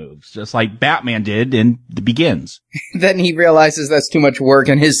fighting moves, just like Batman did in The Begins. Then he realizes that's too much work,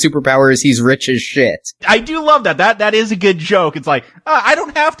 and his superpower is he's rich as shit. I do love that. That is a good joke. It's like, I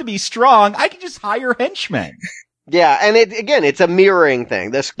don't have to be strong. I can just hire henchmen. Yeah, and it's a mirroring thing.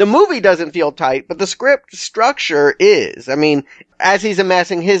 The movie doesn't feel tight, but the script structure is. I mean, as he's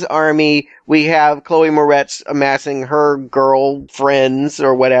amassing his army, we have Chloe Moretz amassing her girlfriends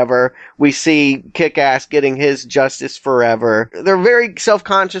or whatever. We see Kick-Ass getting his Justice Forever. They're very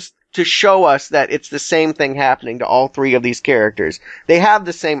self-conscious to show us that it's the same thing happening to all three of these characters. They have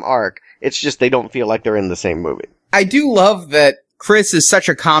the same arc. It's just they don't feel like they're in the same movie. I do love that Chris is such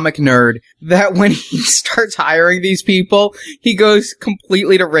a comic nerd that when he starts hiring these people, he goes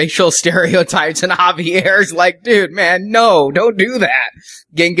completely to racial stereotypes, and Javier's like, dude, man, no, don't do that.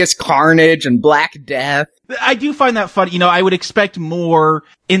 Genghis Carnage and Black Death. I do find that funny. I would expect more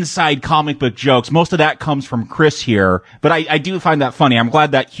inside comic book jokes. Most of that comes from Chris here, but I do find that funny. I'm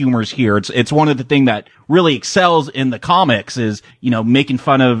glad that humor's here. It's one of the things that really excels in the comics is, making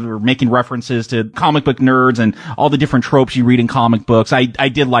fun of or making references to comic book nerds and all the different tropes you read in comic books. I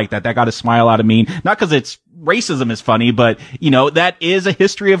did like that. That got a smile out of me. Not because it's racism is funny, but, that is a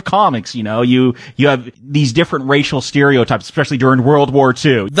history of comics. You have these different racial stereotypes, especially during World War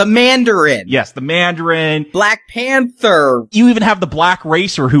II. The Mandarin. Yes, the Mandarin. Black Panther. You even have the Black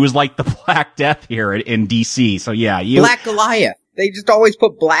Racer, who is like the Black Death here in DC. So yeah, Black Goliath. They just always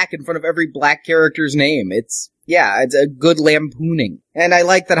put black in front of every black character's name. It's a good lampooning. And I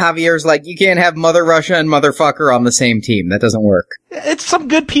like that Javier's like, you can't have Mother Russia and Motherfucker on the same team. That doesn't work. It's some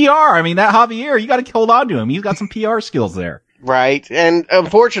good PR. I mean, that Javier, you gotta hold on to him. He's got some PR skills there. Right. And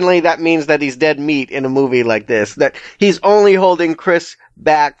unfortunately, that means that he's dead meat in a movie like this. That he's only holding Chris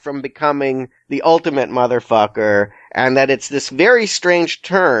back from becoming the ultimate motherfucker, and that it's this very strange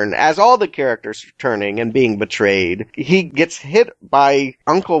turn, as all the characters are turning and being betrayed. He gets hit by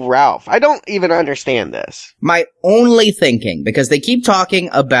Uncle Ralph. I don't even understand this. My only thinking, because they keep talking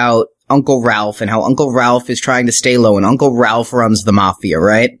about Uncle Ralph and how Uncle Ralph is trying to stay low, and Uncle Ralph runs the mafia,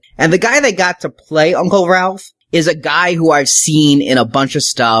 right? And the guy that got to play Uncle Ralph is a guy who I've seen in a bunch of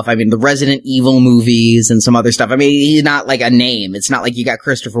stuff. I mean, the Resident Evil movies and some other stuff. I mean, he's not like a name. It's not like you got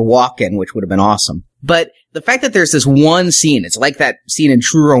Christopher Walken, which would have been awesome. But the fact that there's this one scene, it's like that scene in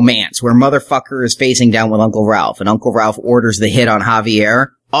True Romance where Motherfucker is facing down with Uncle Ralph, and Uncle Ralph orders the hit on Javier.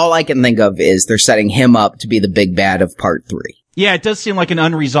 All I can think of is they're setting him up to be the big bad of part 3. Yeah, it does seem like an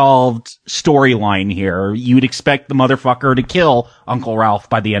unresolved storyline here. You'd expect the motherfucker to kill Uncle Ralph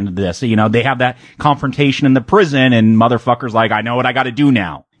by the end of this. You know, they have that confrontation in the prison and motherfucker's like, I know what I gotta do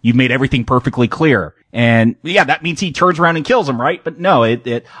now. You've made everything perfectly clear. And yeah, that means he turns around and kills him, right? But no,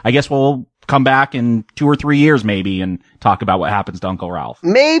 I guess we'll come back in 2 or 3 years maybe and talk about what happens to Uncle Ralph.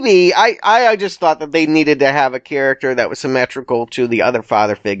 Maybe. I just thought that they needed to have a character that was symmetrical to the other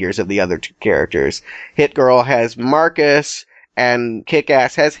father figures of the other two characters. Hit Girl has Marcus, and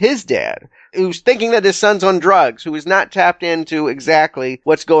Kick-Ass has his dad, who's thinking that his son's on drugs, who is not tapped into exactly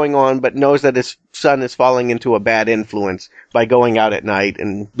what's going on, but knows that his son is falling into a bad influence by going out at night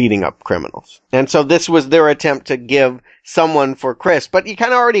and beating up criminals. And so this was their attempt to give someone for Chris. But you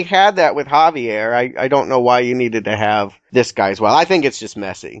kind of already had that with Javier. I don't know why you needed to have this guy as well. I think it's just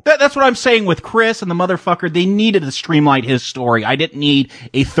messy. That's what I'm saying with Chris and the motherfucker. They needed to streamline his story. I didn't need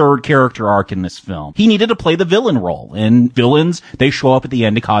a third character arc in this film. He needed to play the villain role. And villains, they show up at the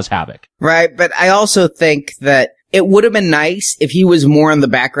end to cause havoc. Right, but I also think that it would have been nice if he was more in the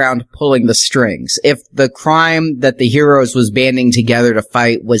background pulling the strings. If the crime that the heroes was banding together to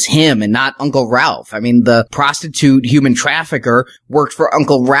fight was him and not Uncle Ralph. I mean, the prostitute human trafficker worked for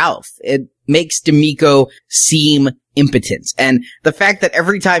Uncle Ralph. It makes D'Amico seem impotent. And the fact that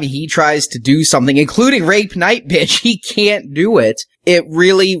every time he tries to do something, including rape Night Bitch, he can't do it, it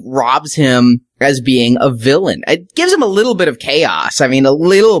really robs him as being a villain. It gives him a little bit of chaos. I mean, a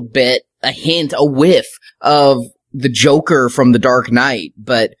little bit, a hint, a whiff of the Joker from The Dark Knight,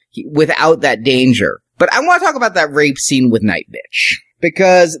 but without that danger. But I want to talk about that rape scene with Night Bitch,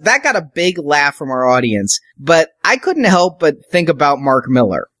 because that got a big laugh from our audience, but I couldn't help but think about Mark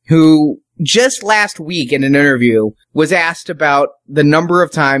Miller, who just last week in an interview was asked about the number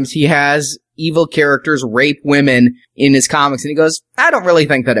of times he has evil characters rape women in his comics, and he goes, I don't really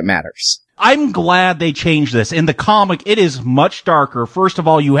think that it matters. I'm glad they changed this. In the comic, it is much darker. First of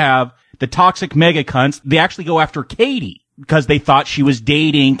all, you have the toxic mega cunts. They actually go after Katie because they thought she was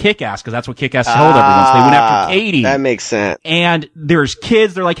dating Kick-Ass, because that's what Kick-Ass told everyone. So they went after Katie. That makes sense. And there's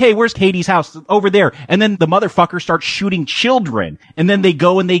kids. They're like, hey, where's Katie's house? Over there. And then the motherfucker starts shooting children. And then they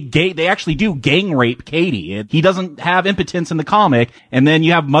go and they actually do gang rape Katie. He doesn't have impotence in the comic. And then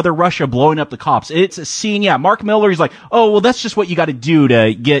you have Mother Russia blowing up the cops. It's a scene. Yeah, Mark Miller, he's like, oh, well, that's just what you got to do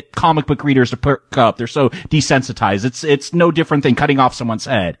to get comic book readers to perk up. They're so desensitized. It's no different than cutting off someone's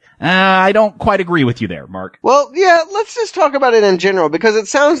head. I don't quite agree with you there, Mark. Well, yeah, let's just talk about it in general, because it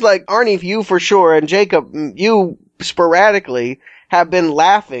sounds like, Arnie, you for sure, and Jacob, you sporadically have been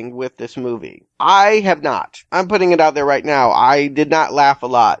laughing with this movie. I have not. I'm putting it out there right now. I did not laugh a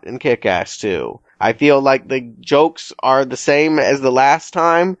lot in Kick-Ass 2. I feel like the jokes are the same as the last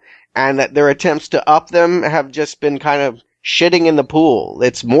time, and that their attempts to up them have just been kind of shitting in the pool.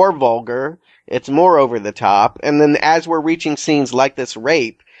 It's more vulgar. It's more over the top. And then as we're reaching scenes like this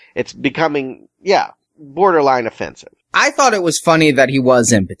rape, it's becoming, borderline offensive. I thought it was funny that he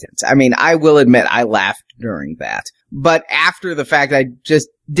was impotent. I mean, I will admit I laughed during that. But after the fact, I just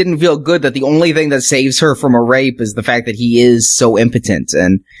didn't feel good that the only thing that saves her from a rape is the fact that he is so impotent.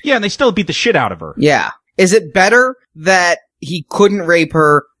 And yeah, and they still beat the shit out of her. Yeah. Is it better that he couldn't rape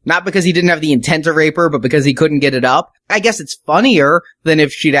her, not because he didn't have the intent to rape her, but because he couldn't get it up? I guess it's funnier than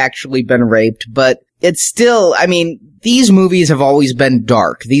if she'd actually been raped, but it's still, I mean, these movies have always been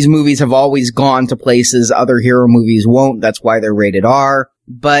dark. These movies have always gone to places other hero movies won't. That's why they're rated R.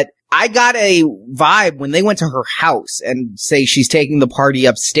 But I got a vibe when they went to her house and say she's taking the party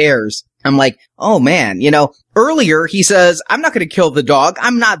upstairs. I'm like, oh man, earlier he says, I'm not going to kill the dog.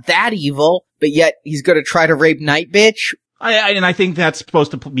 I'm not that evil. But yet he's going to try to rape Night Bitch. And I think that's supposed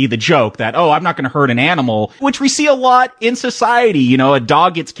to be the joke that, oh, I'm not going to hurt an animal, which we see a lot in society. A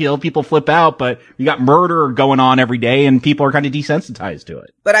dog gets killed, people flip out, but you got murder going on every day and people are kind of desensitized to it.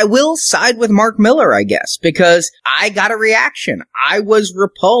 But I will side with Mark Miller, I guess, because I got a reaction. I was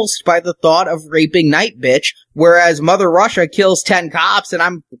repulsed by the thought of raping Night Bitch, whereas Mother Russia kills 10 cops and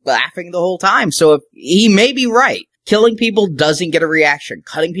I'm laughing the whole time. So if he may be right. Killing people doesn't get a reaction.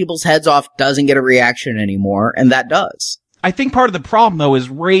 Cutting people's heads off doesn't get a reaction anymore, and that does. I think part of the problem, though, is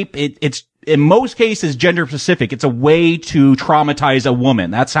rape. It's in most cases gender specific. It's a way to traumatize a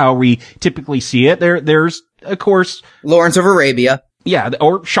woman. That's how we typically see it. There's, of course, Lawrence of Arabia. Yeah,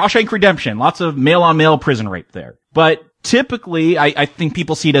 or Shawshank Redemption. Lots of male-on-male prison rape there. But typically, I think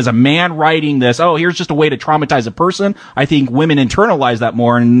people see it as a man writing this, oh, here's just a way to traumatize a person. I think women internalize that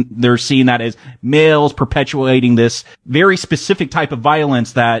more, and they're seeing that as males perpetuating this very specific type of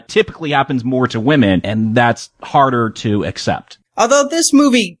violence that typically happens more to women, and that's harder to accept. Although this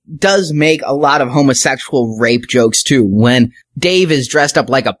movie does make a lot of homosexual rape jokes too. When Dave is dressed up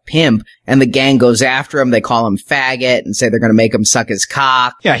like a pimp and the gang goes after him, they call him faggot and say they're going to make him suck his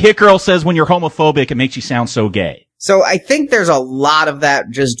cock. Yeah, Hit Girl says when you're homophobic, it makes you sound so gay. So I think there's a lot of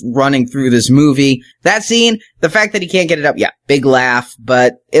that just running through this movie. That scene, the fact that he can't get it up, yeah, big laugh,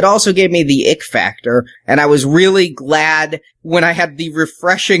 but it also gave me the ick factor, and I was really glad when I had the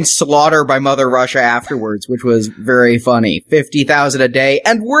refreshing slaughter by Mother Russia afterwards, which was very funny. 50,000 a day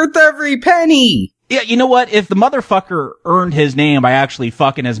and worth every penny! Yeah, you know what? If the motherfucker earned his name by actually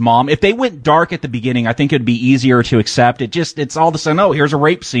fucking his mom, if they went dark at the beginning, I think it'd be easier to accept. It's all of a sudden, oh, here's a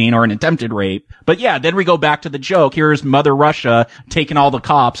rape scene or an attempted rape. But yeah, then we go back to the joke. Here's Mother Russia taking all the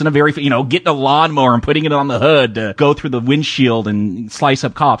cops and getting a lawnmower and putting it on the hood to go through the windshield and slice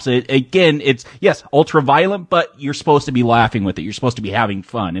up cops. It's, yes, ultra violent, but you're supposed to be laughing with it. You're supposed to be having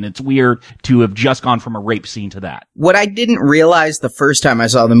fun. And it's weird to have just gone from a rape scene to that. What I didn't realize the first time I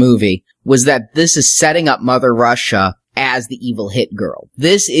saw the movie was that this is setting up Mother Russia as the evil Hit Girl.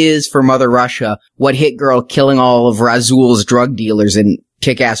 This is, for Mother Russia, what Hit Girl killing all of Razul's drug dealers in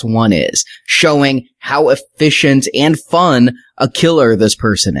Kick-Ass 1 is, showing how efficient and fun a killer this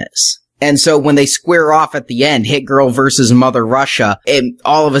person is. And so when they square off at the end, Hit Girl versus Mother Russia, it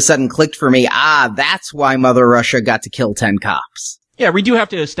all of a sudden clicked for me, that's why Mother Russia got to kill 10 cops. Yeah, we do have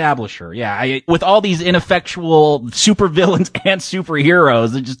to establish her. Yeah, with all these ineffectual supervillains and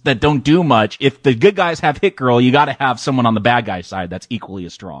superheroes that don't do much, if the good guys have Hit Girl, you gotta have someone on the bad guy side that's equally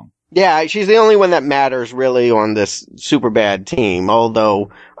as strong. Yeah, she's the only one that matters really on this super bad team,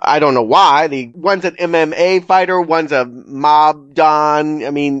 although I don't know why. One's an MMA fighter, one's a mob don,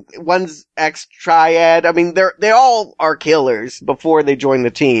 one's ex-triad. They all are killers before they join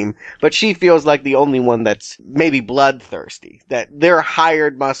the team, but she feels like the only one that's maybe bloodthirsty, that they're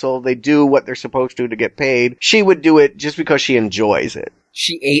hired muscle, they do what they're supposed to get paid. She would do it just because she enjoys it.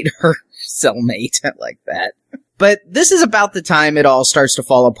 She ate her cellmate like that. But this is about the time it all starts to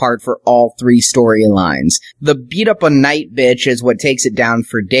fall apart for all three storylines. The beat up a night bitch is what takes it down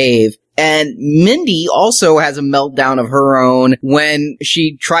for Dave. And Mindy also has a meltdown of her own when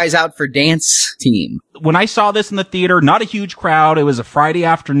she tries out for dance team. When I saw this in the theater, not a huge crowd. It was a Friday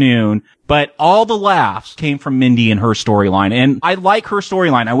afternoon, but all the laughs came from Mindy and her storyline. And I like her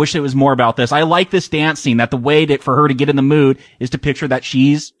storyline. I wish it was more about this. I like this dance scene, that the way that for her to get in the mood is to picture that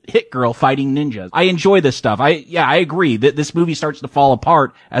she's Hit Girl fighting ninjas. I enjoy this stuff. I agree that this movie starts to fall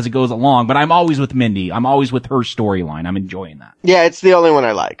apart as it goes along, but I'm always with Mindy. I'm always with her storyline. I'm enjoying that. Yeah, it's the only one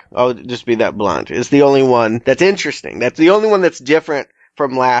I like. I'll just be that blunt. It's the only one that's interesting. That's the only one that's different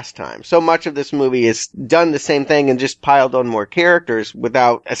from last time. So much of this movie is done the same thing and just piled on more characters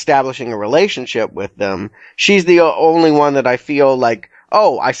without establishing a relationship with them. She's the only one that I feel like,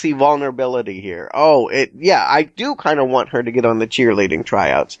 oh, I see vulnerability here. I do kind of want her to get on the cheerleading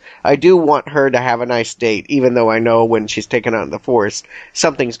tryouts. I do want her to have a nice date, even though I know when she's taken out in the forest,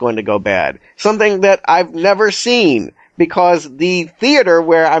 something's going to go bad. Something that I've never seen, because the theater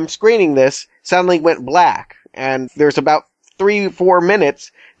where I'm screening this suddenly went black, and there's about 3-4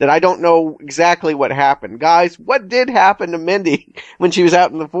 minutes that I don't know exactly what happened. Guys, what did happen to Mindy when she was out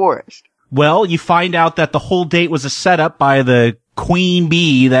in the forest? Well, you find out that the whole date was a setup by the queen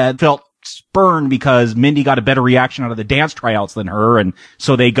bee that felt spurned because Mindy got a better reaction out of the dance tryouts than her, and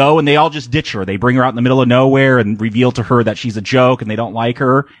so they go and they all just ditch her. They bring her out in the middle of nowhere and reveal to her that she's a joke and they don't like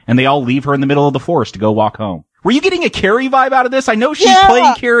her, and they all leave her in the middle of the forest to go walk home. Were you getting a Carrie vibe out of this? I know she's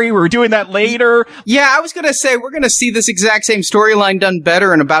playing Carrie. We're doing that later. Yeah, I was going to say, we're going to see this exact same storyline done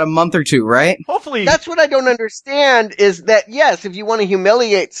better in about a month or two, right? Hopefully. That's what I don't understand is that, yes, if you want to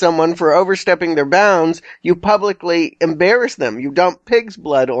humiliate someone for overstepping their bounds, you publicly embarrass them. You dump pig's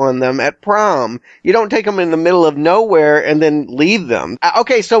blood on them at prom. You don't take them in the middle of nowhere and then leave them.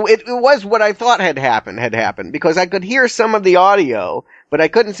 Okay, so it was what I thought had happened, because I could hear some of the audio, but I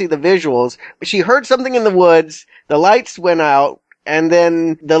couldn't see the visuals. She heard something in the woods, the lights went out, and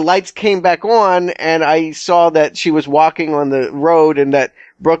then the lights came back on, and I saw that she was walking on the road and that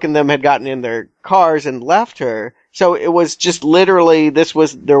Brooke and them had gotten in their cars and left her. So it was just literally, this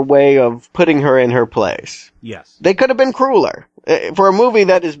was their way of putting her in her place. Yes. They could have been crueler. For a movie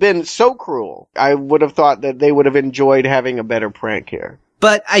that has been so cruel, I would have thought that they would have enjoyed having a better prank here.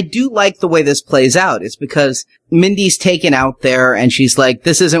 But I do like the way this plays out. It's because Mindy's taken out there and she's like,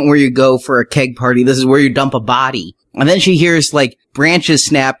 this isn't where you go for a keg party. This is where you dump a body. And then she hears like branches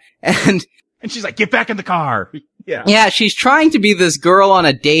snap and she's like, get back in the car. Yeah, she's trying to be this girl on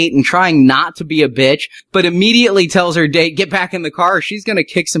a date and trying not to be a bitch, but immediately tells her date, get back in the car. She's going to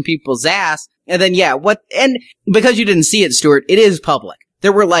kick some people's ass. And then, and because you didn't see it, Stuart, it is public.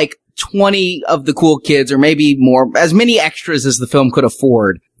 There were like 20 of the cool kids, or maybe more, as many extras as the film could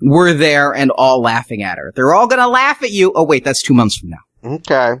afford, were there and all laughing at her. They're all gonna laugh at you. Oh wait, that's 2 months from now.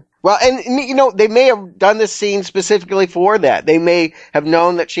 Okay. Well, and, you know, they may have done this scene specifically for that. They may have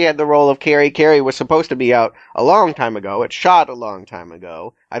known that she had the role of Carrie. Carrie was supposed to be out a long time ago. It shot a long time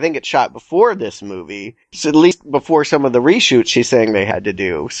ago. I think it shot before this movie. So at least before some of the reshoots she's saying they had to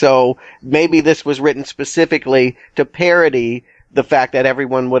do. So maybe this was written specifically to parody the fact that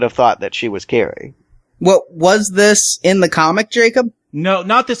everyone would have thought that she was Carrie. Well, was this in the comic, Jacob? No,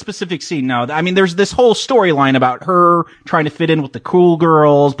 not this specific scene, no. I mean, there's this whole storyline about her trying to fit in with the cool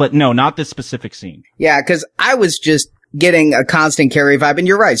girls, but no, not this specific scene. Yeah, because I was just getting a constant Carrie vibe, and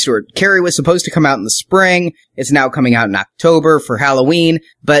you're right, Stuart. Carrie was supposed to come out in the spring. It's now coming out in October for Halloween.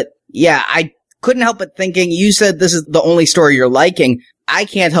 But yeah, I couldn't help but thinking, you said this is the only story you're liking. I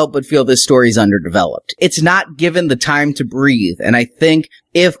can't help but feel this story's underdeveloped. It's not given the time to breathe, and I think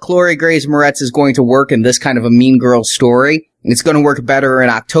if Chloe Grace Moretz is going to work in this kind of a Mean Girl story, it's going to work better in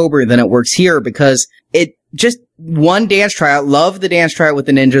October than it works here, because it just one dance tryout, love the dance tryout with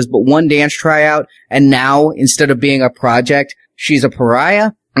the ninjas, but one dance tryout, and now instead of being a project, she's a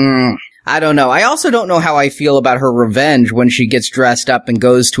pariah? I don't know. I also don't know how I feel about her revenge when she gets dressed up and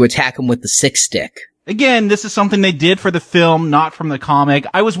goes to attack him with the six stick. Again, this is something they did for the film, not from the comic.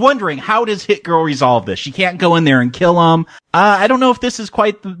 I was wondering, how does Hit Girl resolve this? She can't go in there and kill him. I don't know if this is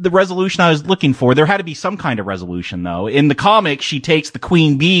quite the resolution I was looking for. There had to be some kind of resolution, though. In the comic, she takes the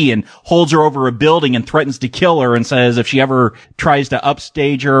Queen Bee and holds her over a building and threatens to kill her and says if she ever tries to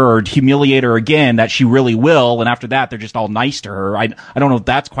upstage her or humiliate her again, that she really will. And after that, they're just all nice to her. I don't know if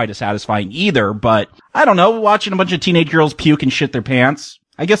that's quite as satisfying either, but I don't know. Watching a bunch of teenage girls puke and shit their pants,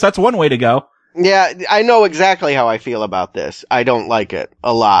 I guess that's one way to go. Yeah, I know exactly how I feel about this. I don't like it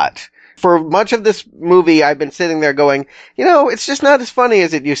a lot. For much of this movie, I've been sitting there going, you know, it's just not as funny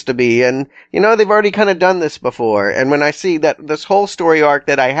as it used to be. And, you know, they've already kind of done this before. And when I see that this whole story arc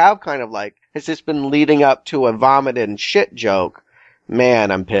that I have kind of liked has just been leading up to a vomit and shit joke, man,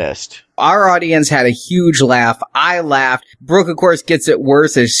 I'm pissed. Our audience had a huge laugh. I laughed. Brooke, of course, gets it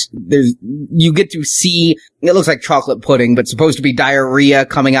worse. You get to see, it looks like chocolate pudding, but supposed to be diarrhea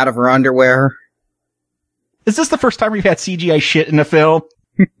coming out of her underwear. Is this the first time we've had CGI shit in a film?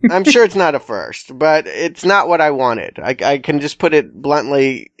 I'm sure it's not a first, but it's not what I wanted. I can just put it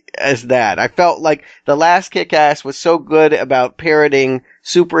bluntly as that. I felt like the last Kick-Ass was so good about parodying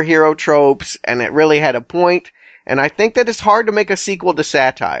superhero tropes, and it really had a point. And I think that it's hard to make a sequel to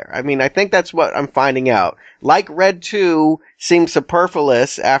satire. I mean, I think that's what I'm finding out. Like Red 2 seems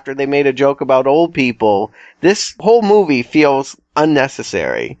superfluous after they made a joke about old people, this whole movie feels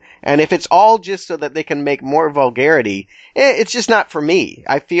unnecessary. And if it's all just so that they can make more vulgarity, it's just not for me.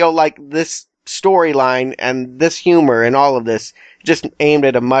 I feel like this storyline and this humor and all of this just aimed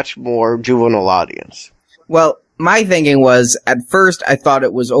at a much more juvenile audience. Well, my thinking was, at first, I thought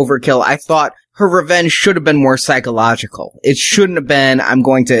it was overkill. I thought her revenge should have been more psychological. It shouldn't have been, I'm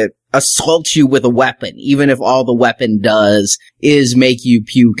going to assault you with a weapon, even if all the weapon does is make you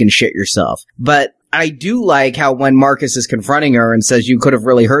puke and shit yourself. But I do like how when Marcus is confronting her and says, you could have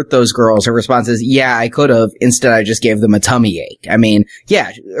really hurt those girls, her response is, yeah, I could have. Instead, I just gave them a tummy ache. I mean,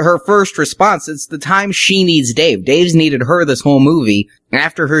 yeah, her first response, it's the time she needs Dave. Dave's needed her this whole movie.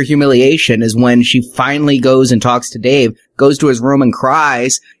 After her humiliation is when she finally goes and talks to Dave, goes to his room and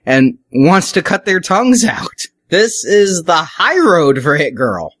cries, and wants to cut their tongues out. This is the high road for Hit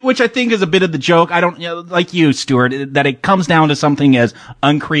Girl. Which I think is a bit of the joke. I don't, like you, Stuart, that it comes down to something as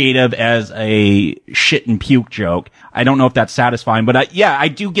uncreative as a shit and puke joke. I don't know if that's satisfying, but I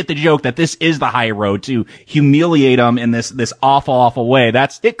do get the joke that this is the high road to humiliate them in this awful, awful way.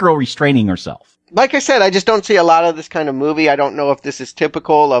 That's Hit Girl restraining herself. Like I said, I just don't see a lot of this kind of movie. I don't know if this is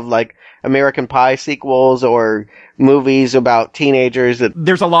typical of like American Pie sequels or movies about teenagers.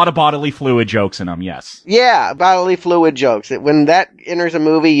 There's a lot of bodily fluid jokes in them, yes. Yeah, bodily fluid jokes. When that enters a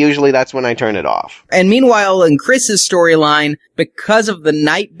movie, usually that's when I turn it off. And meanwhile, in Chris's storyline, because of the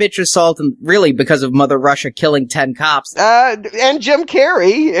night bitch assault and really because of Mother Russia killing 10 cops. And Jim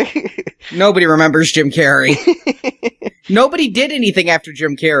Carrey. Nobody remembers Jim Carrey. Nobody did anything after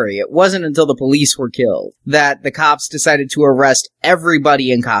Jim Carrey. It wasn't until the police were killed that the cops decided to arrest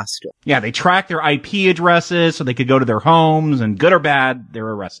everybody in costume. Yeah, they tracked their IP addresses so they could go to their homes, and good or bad, they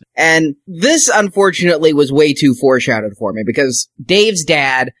were arrested. And this, unfortunately, was way too foreshadowed for me, because Dave's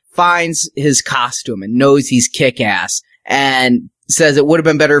dad finds his costume and knows he's kick-ass, and says it would have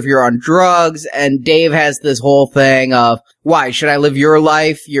been better if you're on drugs, and Dave has this whole thing of, why, should I live your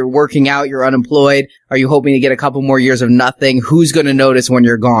life? You're working out, you're unemployed, are you hoping to get a couple more years of nothing? Who's gonna notice when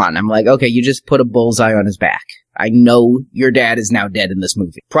you're gone? I'm like, okay, you just put a bullseye on his back. I know your dad is now dead in this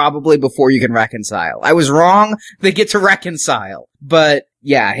movie. Probably before you can reconcile. I was wrong. They get to reconcile. But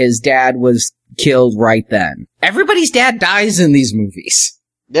yeah, his dad was killed right then. Everybody's dad dies in these movies.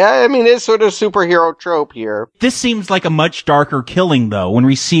 Yeah, I mean, it's sort of superhero trope here. This seems like a much darker killing, though. When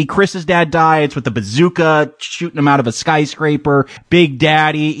we see Chris's dad die, it's with the bazooka, shooting him out of a skyscraper. Big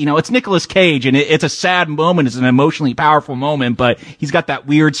Daddy, it's Nicolas Cage, and it's a sad moment. It's an emotionally powerful moment, but he's got that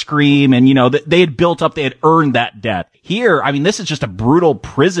weird scream, and, they had built up, they had earned that death. Here, I mean, this is just a brutal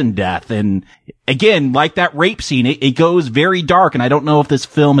prison death, and again, like that rape scene, it goes very dark, and I don't know if this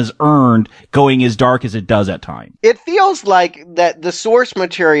film has earned going as dark as it does at times. It feels like that the source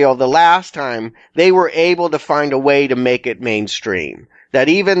material the last time, they were able to find a way to make it mainstream. That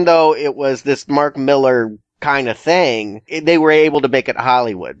even though it was this Mark Miller kind of thing, they were able to make it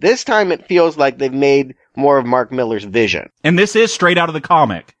Hollywood. This time it feels like they've made more of Mark Miller's vision. And this is straight out of the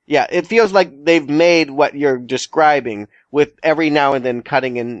comic. Yeah, it feels like they've made what you're describing with every now and then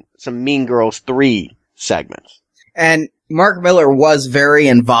cutting in some Mean Girls 3 segments. And Mark Miller was very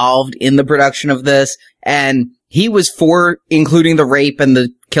involved in the production of this, and he was for including the rape and the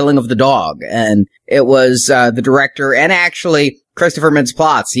killing of the dog. And it was the director and actually Christopher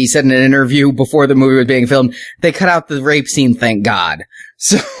Mintz-Plasse. He said in an interview before the movie was being filmed, they cut out the rape scene, thank God.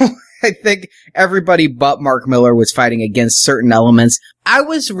 So I think everybody but Mark Miller was fighting against certain elements. I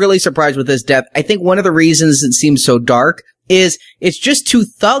was really surprised with this death. I think one of the reasons it seems so dark is it's just two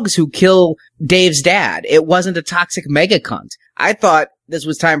thugs who kill Dave's dad. It wasn't a toxic mega cunt. I thought this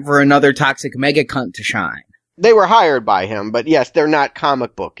was time for another toxic mega cunt to shine. They were hired by him, but yes, they're not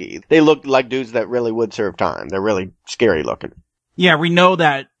comic booky. They look like dudes that really would serve time. They're really scary looking. Yeah, we know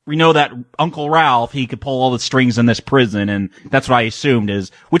that Uncle Ralph, he could pull all the strings in this prison, and that's what I assumed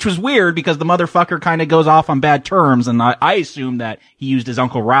which was weird because the motherfucker kind of goes off on bad terms, and I assumed that he used his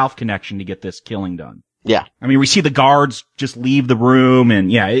Uncle Ralph connection to get this killing done. Yeah. I mean, we see the guards just leave the room,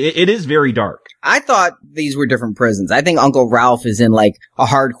 and yeah, it is very dark. I thought these were different prisons. I think Uncle Ralph is in like a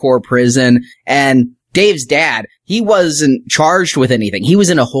hardcore prison, and Dave's dad, he wasn't charged with anything. He was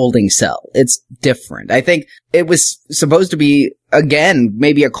in a holding cell. It's different. I think it was supposed to be, again,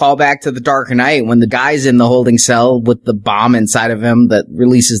 maybe a callback to The Dark Knight when the guy's in the holding cell with the bomb inside of him that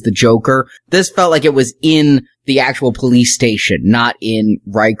releases the Joker. This felt like it was in the actual police station, not in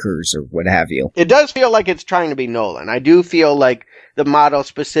Rikers or what have you. It does feel like it's trying to be Nolan. I do feel like the motto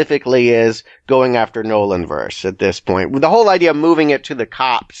specifically is going after Nolanverse at this point. The whole idea of moving it to the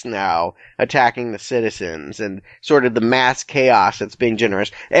cops now, attacking the citizens, and sort of the mass chaos that's being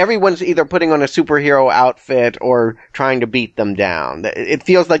generated. Everyone's either putting on a superhero outfit or trying to beat them down. It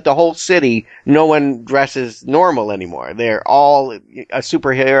feels like the whole city, no one dresses normal anymore. They're all a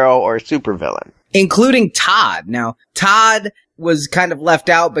superhero or a supervillain. Including Todd. Now, Todd was kind of left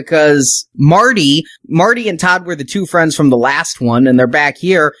out because Marty and Todd were the two friends from the last one, and they're back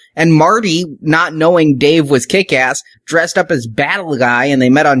here, and Marty, not knowing Dave was Kick-Ass, dressed up as Battle Guy, and they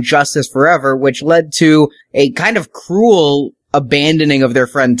met on Justice Forever, which led to a kind of cruel abandoning of their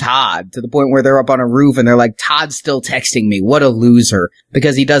friend Todd, to the point where they're up on a roof and they're like, Todd's still texting me, what a loser,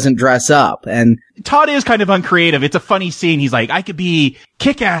 because he doesn't dress up. And Todd is kind of uncreative. It's a funny scene. He's like, I could be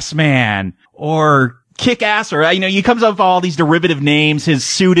Kick-Ass Man, or Kick-Ass, or, he comes up with all these derivative names. His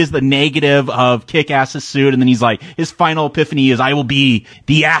suit is the negative of Kick-Ass's suit, and then he's like, his final epiphany is, I will be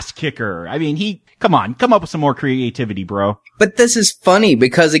the ass kicker. I mean, come up with some more creativity, bro. But this is funny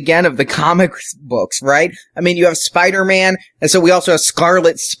because, again, of the comic books, right? I mean, you have Spider-Man, and so we also have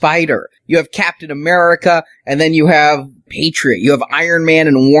Scarlet Spider. You have Captain America, and then you have Patriot. You have Iron Man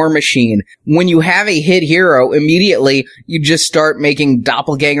and War Machine. When you have a hit hero, immediately you just start making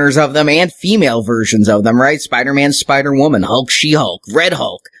doppelgangers of them and female versions of them, right? Spider-Man, Spider-Woman, Hulk, She-Hulk, Red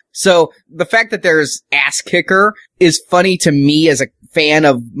Hulk. So the fact that there's Ass Kicker is funny to me as a fan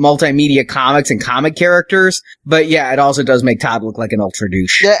of multimedia comics and comic characters, but yeah, it also does make Todd look like an ultra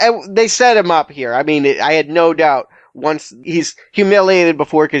douche. Yeah, they set him up here. I mean, I had no doubt once he's humiliated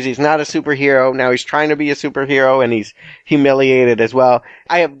before because he's not a superhero. Now he's trying to be a superhero and he's humiliated as well.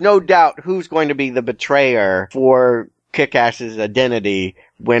 I have no doubt who's going to be the betrayer for Kick-Ass's identity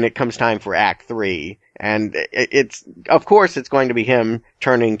when it comes time for Act 3. And of course it's going to be him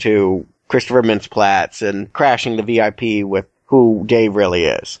turning to Christopher Mintz-Plasse and crashing the VIP with who Dave really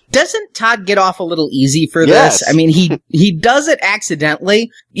is. Doesn't Todd get off a little easy for Yes. this? I mean, he does it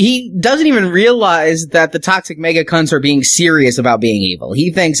accidentally. He doesn't even realize that the toxic mega cunts are being serious about being evil.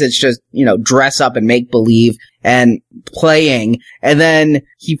 He thinks it's just, dress up and make believe. and playing, and then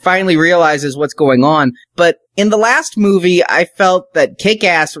he finally realizes what's going on. But in the last movie, I felt that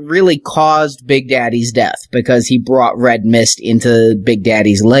Kick-Ass really caused Big Daddy's death because he brought Red Mist into Big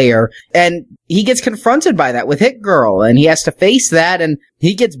Daddy's lair, and he gets confronted by that with Hit Girl, and he has to face that, and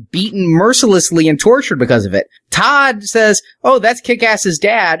he gets beaten mercilessly and tortured because of it. Todd says, oh, that's Kick-Ass's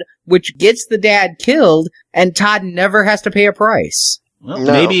dad, which gets the dad killed, and Todd never has to pay a price. Well,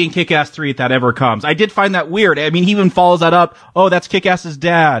 maybe in Kick-Ass 3 if that ever comes. I did find that weird. I mean, he even follows that up. Oh, that's Kick-Ass's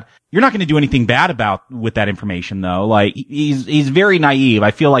dad. You're not going to do anything bad with that information, though. Like, he's very naive.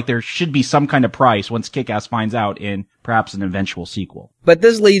 I feel like there should be some kind of price once Kick-Ass finds out in perhaps an eventual sequel. But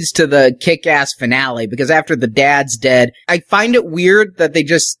this leads to the Kick-Ass finale, because after the dad's dead, I find it weird that they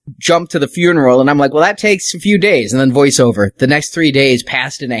just jump to the funeral, and I'm like, well, that takes a few days, and then voiceover. The next 3 days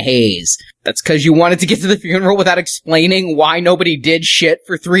passed in a haze. That's because you wanted to get to the funeral without explaining why nobody did shit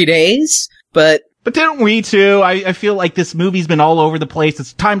for 3 days? But didn't we too? I feel like this movie's been all over the place.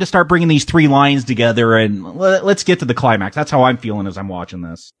 It's time to start bringing these 3 lines together, and let's get to the climax. That's how I'm feeling as I'm watching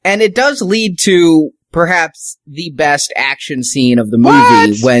this. And it does lead to perhaps the best action scene of the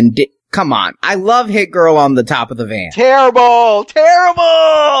movie when... Come on. I love Hit Girl on the top of the van. Terrible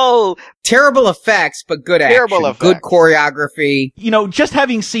effects, but good action. Terrible effects. Good choreography. You know, just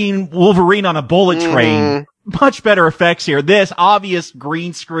having seen Wolverine on a bullet train, much better effects here. This obvious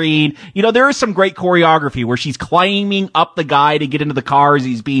green screen. You know, there is some great choreography where she's climbing up the guy to get into the car as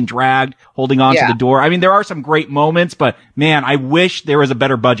he's being dragged, holding on to the door. I mean, there are some great moments, but man, I wish there was a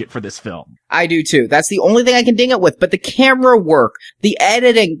better budget for this film. I do too. That's the only thing I can ding it with. But the camera work, the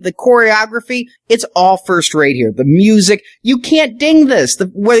editing, the choreography, it's all first rate here. The music, you can't ding this.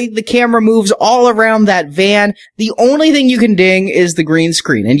 The way the camera moves all around that van, the only thing you can ding is the green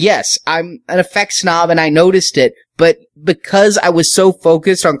screen. And yes, I'm an effects snob and I noticed it, but because I was so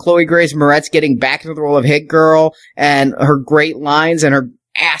focused on Chloe Grace Moretz getting back into the role of Hit Girl and her great lines and her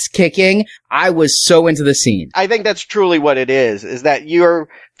ass kicking, I was so into the scene. I think that's truly what it is that you're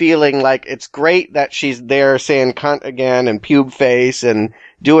feeling like it's great that she's there saying cunt again and pube face and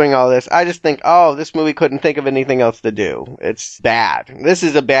doing all this. I just think, oh, this movie couldn't think of anything else to do. It's bad. This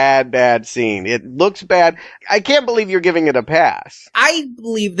is a bad scene. It looks bad. I can't believe you're giving it a pass. I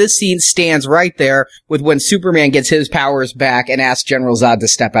believe this scene stands right there with when Superman gets his powers back and asks General Zod to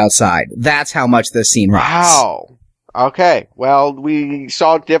step outside. That's how much this scene rocks. Wow. Okay. Well, we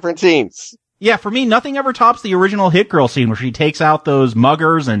saw different scenes. Yeah, for me, nothing ever tops the original Hit Girl scene where she takes out those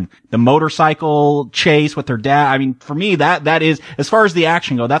muggers and the motorcycle chase with her dad. I mean, for me, that is, as far as the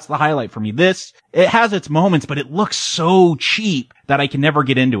action go, that's the highlight for me. This, it has its moments, but it looks so cheap that I can never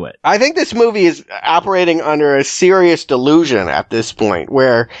get into it. I think this movie is operating under a serious delusion at this point,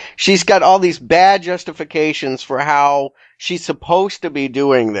 where she's got all these bad justifications for how she's supposed to be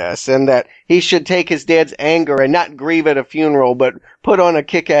doing this, and that he should take his dad's anger and not grieve at a funeral, but put on a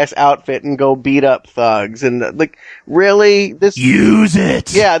kick-ass outfit and go beat up thugs. And like, really? Use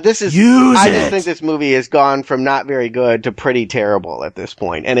it! Yeah, I just think this movie has gone from not very good to pretty terrible at this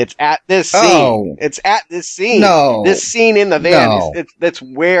point. And it's at this scene. Oh. It's at this scene. No. This scene in the van. No. That's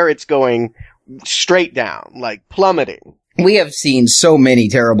where it's going straight down, like plummeting. We have seen so many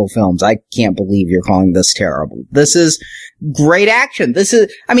terrible films. I can't believe you're calling this terrible. This is great action.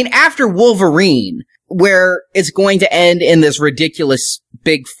 After Wolverine, where it's going to end in this ridiculous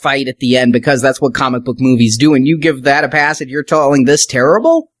big fight at the end because that's what comic book movies do, and you give that a pass and you're calling this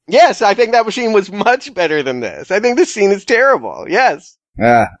terrible? Yes, I think that machine was much better than this. I think this scene is terrible. Yes.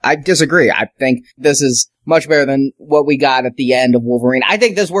 I disagree. I think this is much better than what we got at the end of Wolverine. I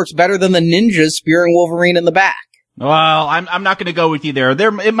think this works better than the ninjas spearing Wolverine in the back. Well, I'm not going to go with you there.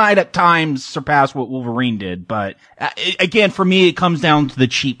 It might at times surpass what Wolverine did, but again, for me, it comes down to the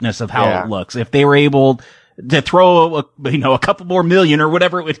cheapness of how it looks. If they were able to throw a couple more million or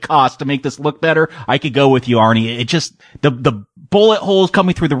whatever it would cost to make this look better, I could go with you, Arnie. It just, the bullet holes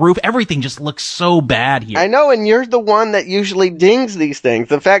coming through the roof, everything just looks so bad here. I know, and you're the one that usually dings these things.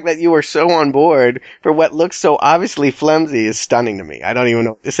 The fact that you were so on board for what looks so obviously flimsy is stunning to me. I don't even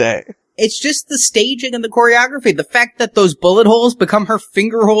know what to say. It's just the staging and the choreography. The fact that those bullet holes become her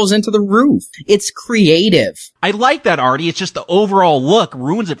finger holes into the roof. It's creative. I like that, Artie. It's just the overall look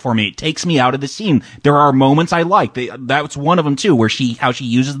ruins it for me. It takes me out of the scene. There are moments I like. That's one of them too, where how she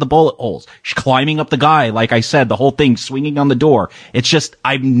uses the bullet holes. She's climbing up the guy, like I said, the whole thing swinging on the door. It's just,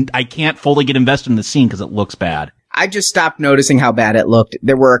 I can't fully get invested in the scene because it looks bad. I just stopped noticing how bad it looked.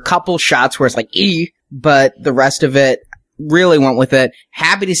 There were a couple shots where it's like, but the rest of it, really went with it.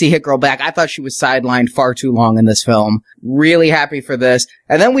 Happy to see Hit Girl back. I thought she was sidelined far too long in this film. Really happy for this.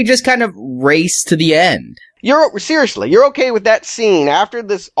 And then we just kind of race to the end. You're okay with that scene after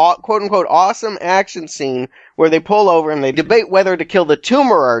this quote unquote awesome action scene where they pull over and they debate whether to kill the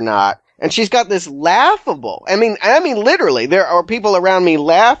tumor or not. And she's got this laughable, I mean literally, there are people around me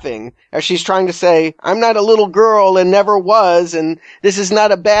laughing as she's trying to say, I'm not a little girl and never was, and this is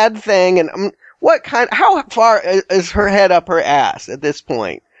not a bad thing, and how far is her head up her ass at this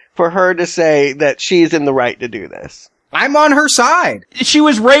point for her to say that she's in the right to do this? I'm on her side. She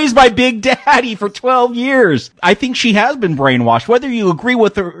was raised by Big Daddy for 12 years. I think she has been brainwashed. Whether you agree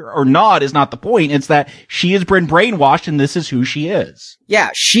with her or not is not the point. It's that she has been brainwashed and this is who she is. Yeah,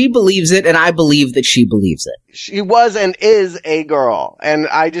 she believes it and I believe that she believes it. She was and is a girl. And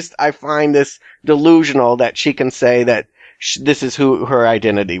I find this delusional that she can say that this is who her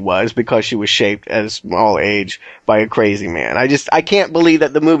identity was because she was shaped at a small age by a crazy man. I can't believe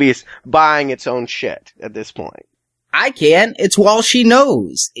that the movie is buying its own shit at this point. I can. It's all she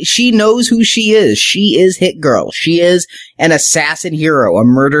knows. She knows who she is. She is Hit Girl. She is an assassin hero, a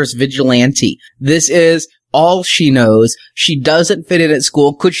murderous vigilante. This is all she knows. She doesn't fit in at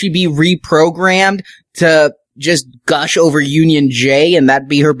school. Could she be reprogrammed to just gush over Union J and that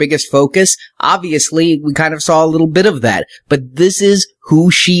be her biggest focus? Obviously, we kind of saw a little bit of that. But this is who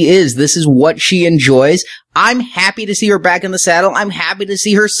she is. This is what she enjoys. I'm happy to see her back in the saddle. I'm happy to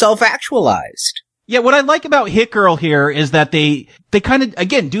see her self-actualized. Yeah, what I like about Hit Girl here is that they kind of,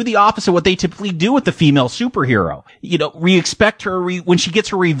 again, do the opposite of what they typically do with the female superhero. You know, we expect her, when she gets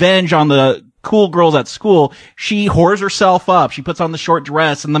her revenge on the cool girls at school, she whores herself up. She puts on the short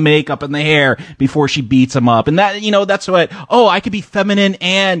dress and the makeup and the hair before she beats him up. And that, you know, that's what, I could be feminine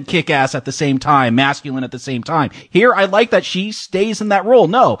and kick-ass at the same time, masculine at the same time. Here, I like that she stays in that role.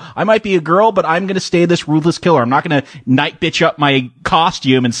 No, I might be a girl, but I'm gonna stay this ruthless killer. I'm not gonna night bitch up my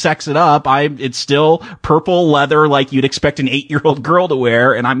costume and sex it up. It's still purple leather like you'd expect an 8-year-old girl to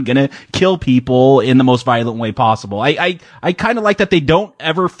wear, and I'm gonna kill people in the most violent way possible. I kind of like that they don't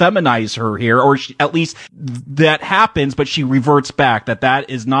ever feminize her here. Or at least that happens, but she reverts back. That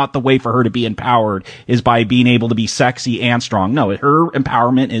is not the way for her to be empowered, is by being able to be sexy and strong. No, her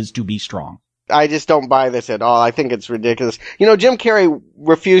empowerment is to be strong. I just don't buy this at all. I think it's ridiculous. You know, Jim Carrey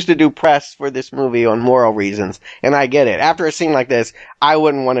refused to do press for this movie on moral reasons, and I get it. After a scene like this, I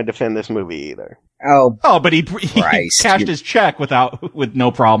wouldn't want to defend this movie either. But he cashed his check with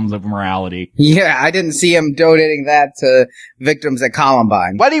no problems of morality. Yeah, I didn't see him donating that to victims at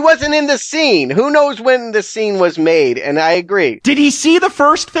Columbine. But he wasn't in the scene. Who knows when the scene was made? And I agree. Did he see the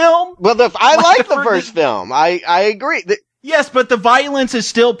first film? Well, I like the first film. I agree. Yes, but the violence is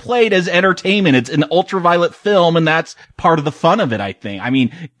still played as entertainment. It's an ultraviolet film, and that's part of the fun of it, I think. I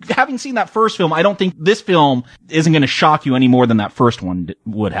mean, having seen that first film, I don't think this film isn't going to shock you any more than that first one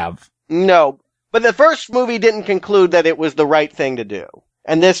would have. No. But the first movie didn't conclude that it was the right thing to do.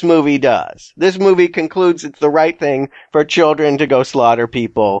 And this movie does. This movie concludes it's the right thing for children to go slaughter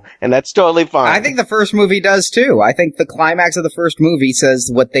people, and that's totally fine. I think the first movie does too. I think the climax of the first movie says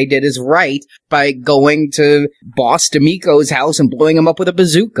what they did is right by going to Boss D'Amico's house and blowing him up with a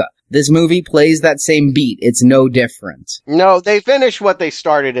bazooka. This movie plays that same beat. It's no different. No, they finish what they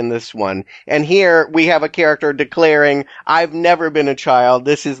started in this one. And here we have a character declaring, I've never been a child.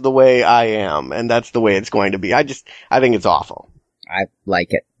 This is the way I am. And that's the way it's going to be. I think it's awful. I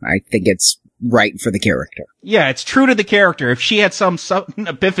like it. I think it's right for the character. Yeah, it's true to the character. If she had some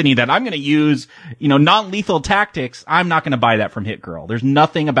epiphany that I'm going to use, non-lethal tactics, I'm not going to buy that from Hit Girl. There's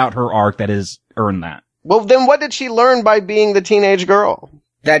nothing about her arc that has earned that. Well, then what did she learn by being the teenage girl?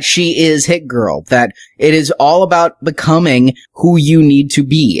 That she is Hit Girl, that it is all about becoming who you need to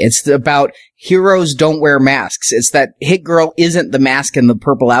be. It's about heroes don't wear masks. It's that Hit Girl isn't the mask and the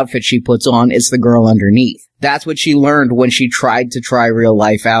purple outfit she puts on, it's the girl underneath. That's what she learned when she tried to try real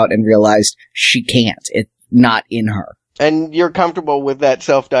life out and realized she can't. It's not in her. And you're comfortable with that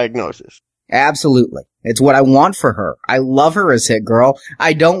self-diagnosis? Absolutely. It's what I want for her. I love her as Hit Girl.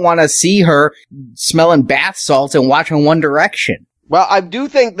 I don't want to see her smelling bath salts and watching One Direction. Well, I do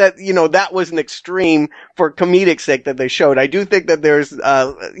think that, that was an extreme for comedic sake that they showed. I do think that there's,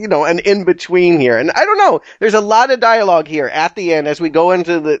 an in-between here. And I don't know. There's a lot of dialogue here at the end as we go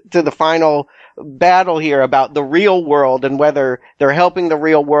into the final battle here about the real world and whether they're helping the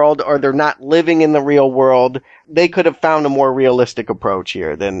real world or they're not living in the real world. They could have found a more realistic approach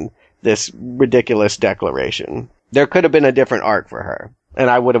here than this ridiculous declaration. There could have been a different arc for her. And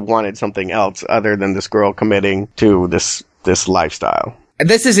I would have wanted something else other than this girl committing to this lifestyle. And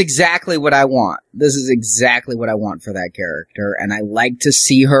this is exactly what I want. This is exactly what I want for that character. And I like to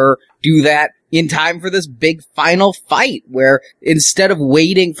see her do that in time for this big final fight where instead of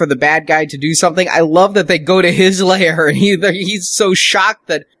waiting for the bad guy to do something, I love that they go to his lair and he's so shocked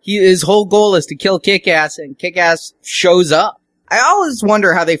that his whole goal is to kill Kick-Ass and Kick-Ass shows up. I always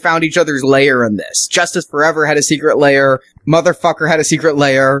wonder how they found each other's lair in this. Justice Forever had a secret lair. Motherfucker had a secret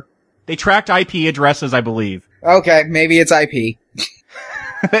lair. They tracked IP addresses, I believe. Okay, maybe it's IP.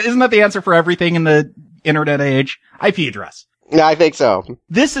 Isn't that the answer for everything in the internet age? IP address. Yeah, I think so.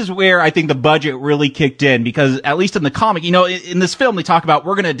 This is where I think the budget really kicked in because at least in the comic, in this film, they talk about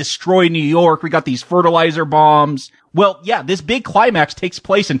we're going to destroy New York. We got these fertilizer bombs. Well, yeah, this big climax takes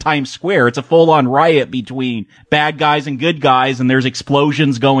place in Times Square. It's a full-on riot between bad guys and good guys, and there's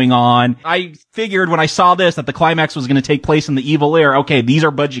explosions going on. I figured when I saw this that the climax was going to take place in the evil lair. Okay, these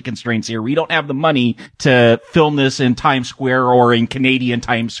are budget constraints here. We don't have the money to film this in Times Square or in Canadian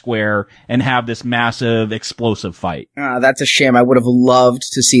Times Square and have this massive explosive fight. That's a shame. I would have loved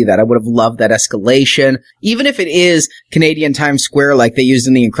to see that. I would have loved that escalation. Even if it is Canadian Times Square like they used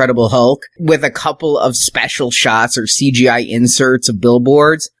in The Incredible Hulk, with a couple of special shots or CGI inserts of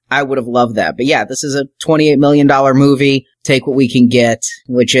billboards, I would have loved that. But yeah, this is a $28 million movie. Take what we can get,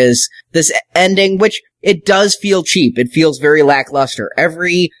 which is this ending, which it does feel cheap. It feels very lackluster.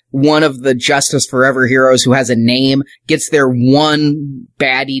 Every one of the Justice Forever heroes who has a name gets their one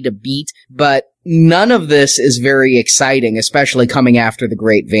baddie to beat, but none of this is very exciting, especially coming after the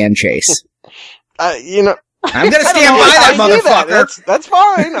great van chase. I'm gonna stand by that motherfucker. That's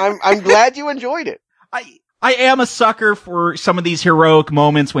fine. I'm glad you enjoyed it. I am a sucker for some of these heroic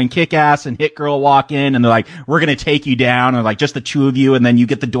moments when Kick-Ass and Hit Girl walk in and they're like, we're going to take you down, or like just the two of you, and then you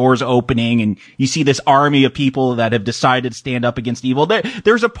get the doors opening and you see this army of people that have decided to stand up against evil.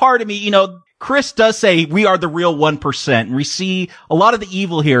 There's a part of me, Chris does say we are the real 1%, and we see a lot of the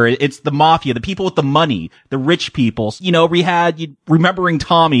evil here. It's the mafia, the people with the money, the rich people. We had Remembering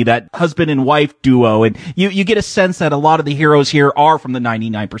Tommy, that husband and wife duo, and you get a sense that a lot of the heroes here are from the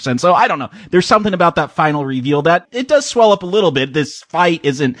 99%. So I don't know. There's something about that final reveal that it does swell up a little bit. This fight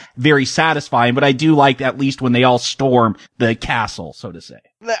isn't very satisfying, but I do like at least when they all storm the castle, so to say.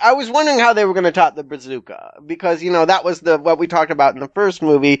 I was wondering how they were going to top the bazooka, because, that was what we talked about in the first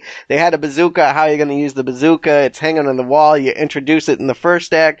movie. They had a bazooka. How are you going to use the bazooka? It's hanging on the wall. You introduce it in the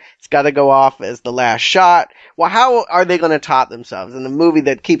first act. It's got to go off as the last shot. Well, how are they going to top themselves in the movie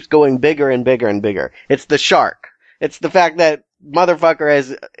that keeps going bigger and bigger and bigger? It's the shark. It's the fact that motherfucker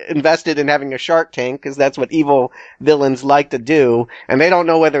has invested in having a shark tank, because that's what evil villains like to do, and they don't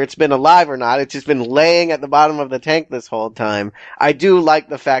know whether it's been alive or not. It's just been laying at the bottom of the tank this whole time. I do like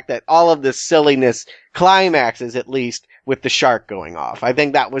the fact that all of this silliness climaxes, at least, with the shark going off. I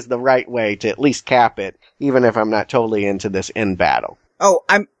think that was the right way to at least cap it, even if I'm not totally into this end battle. Oh,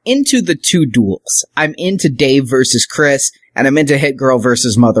 I'm into the two duels. I'm into Dave versus Chris, and I'm into Hit Girl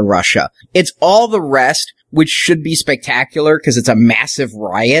versus Mother Russia. It's all the rest, which should be spectacular because it's a massive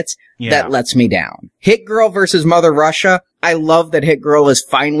riot, that lets me down. Hit Girl versus Mother Russia, I love that Hit Girl is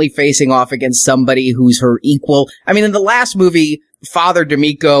finally facing off against somebody who's her equal. I mean, in the last movie, Father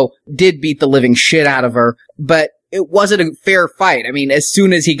D'Amico did beat the living shit out of her, but it wasn't a fair fight. I mean, as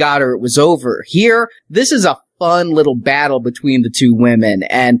soon as he got her, it was over. Here, this is a fun little battle between the two women,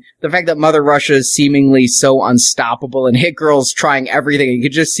 and the fact that Mother Russia is seemingly so unstoppable and Hit Girl's trying everything, you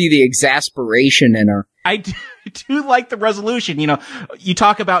could just see the exasperation in her. I do like the resolution. You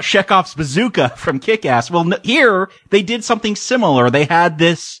talk about Chekhov's bazooka from Kick-Ass. Well, here, they did something similar. They had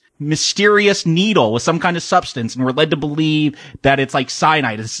this mysterious needle with some kind of substance, and we're led to believe that it's like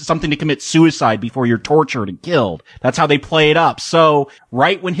cyanide. It's something to commit suicide before you're tortured and killed. That's how they play it up. So,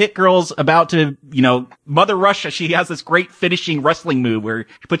 right when Hit Girl's about to, Mother Russia, she has this great finishing wrestling move where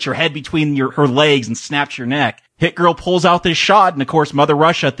she puts your head between her legs and snaps your neck. Hit Girl pulls out this shot, and of course Mother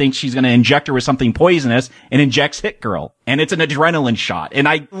Russia thinks she's going to inject her with something poisonous and injects Hit Girl. And it's an adrenaline shot. And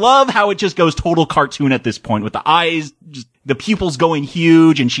I love how it just goes total cartoon at this point, with the eyes, just the pupils going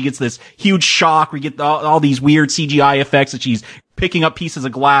huge, and she gets this huge shock. We get all these weird CGI effects that she's picking up pieces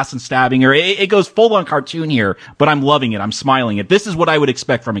of glass and stabbing her. It goes full on cartoon here, but I'm loving it. I'm smiling it. This is what I would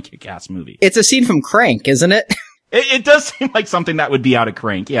expect from a Kick-Ass movie. It's a scene from Crank, isn't it? It does seem like something that would be out of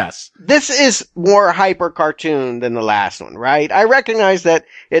Crank, yes. This is more hyper cartoon than the last one, right? I recognize that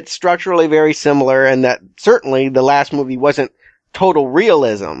it's structurally very similar, and that certainly the last movie wasn't total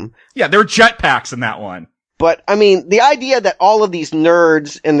realism. Yeah, there are jetpacks in that one. But, I mean, the idea that all of these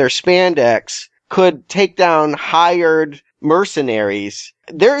nerds in their spandex could take down hired mercenaries,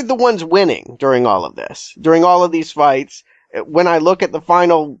 they're the ones winning during all of this. During all of these fights, when I look at the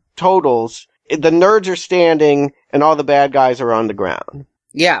final totals, the nerds are standing and all the bad guys are on the ground.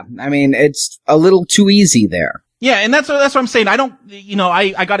 Yeah, I mean, it's a little too easy there. Yeah, and that's what I'm saying. I don't,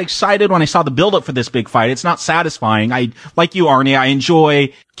 I got excited when I saw the build-up for this big fight. It's not satisfying. Like you, Arnie, I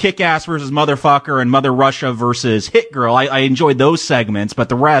enjoy Kick-Ass versus Motherfucker and Mother Russia versus Hit Girl. I enjoyed those segments, but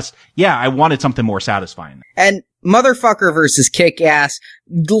the rest, yeah, I wanted something more satisfying. And Motherfucker versus Kick-Ass,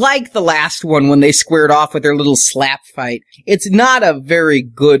 like the last one when they squared off with their little slap fight, it's not a very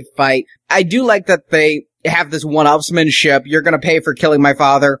good fight. I do like that they have this one-upsmanship. You're gonna pay for killing my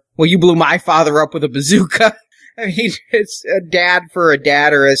father. Well, you blew my father up with a bazooka. I mean, it's a dad for a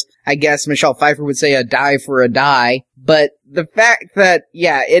dad, or as I guess Michelle Pfeiffer would say, a die for a die. But the fact that,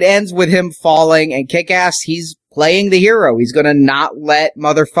 yeah, it ends with him falling and Kick-Ass, he's playing the hero. He's gonna not let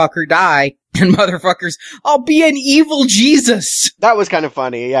Motherfucker die. And Motherfuckers, I'll be an evil Jesus. That was kind of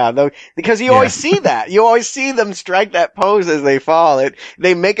funny, yeah. Though, because you always see that. You always see them strike that pose as they fall.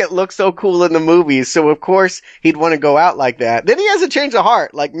 They make it look so cool in the movies. So of course he'd want to go out like that. Then he has a change of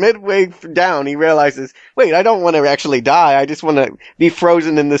heart. Like midway down, he realizes, wait, I don't want to actually die. I just want to be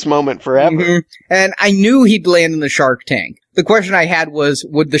frozen in this moment forever. Mm-hmm. And I knew he'd land in the shark tank. The question I had was,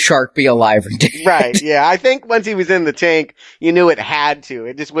 would the shark be alive or dead? Right, yeah. I think once he was in the tank, you knew it had to.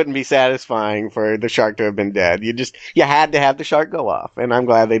 It just wouldn't be satisfying for the shark to have been dead. You had to have the shark go off, and I'm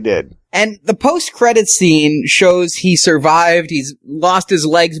glad they did. And the post-credit scene shows he survived. He's lost his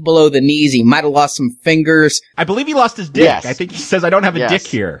legs below the knees. He might have lost some fingers. I believe he lost his dick. Yes. I think he says, I don't have a dick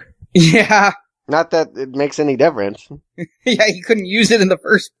here. Yeah. Not that it makes any difference. Yeah, he couldn't use it in the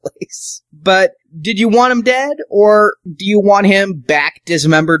first place. But did you want him dead, or do you want him back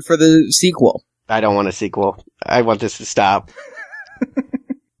dismembered for the sequel? I don't want a sequel. I want this to stop.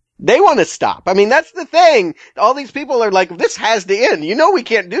 They want to stop. I mean, that's the thing. All these people are like, this has to end. You know we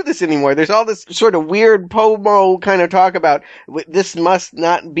can't do this anymore. There's all this sort of weird POMO kind of talk about this must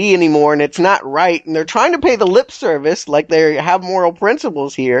not be anymore, and it's not right. And they're trying to pay the lip service like they have moral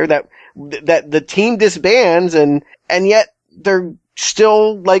principles here that the team disbands, and yet they're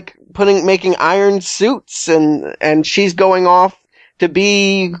still like making iron suits, and she's going off to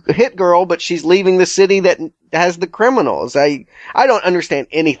be Hit Girl, but she's leaving the city that has the criminals. I don't understand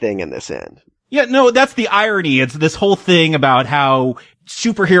anything in this end. Yeah, no, that's the irony. It's this whole thing about how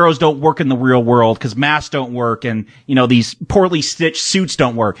superheroes don't work in the real world because masks don't work, and, these poorly stitched suits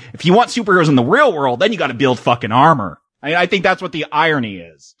don't work. If you want superheroes in the real world, then you gotta build fucking armor. I think that's what the irony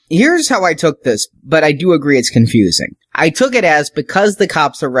is. Here's how I took this, but I do agree it's confusing. I took it as, because the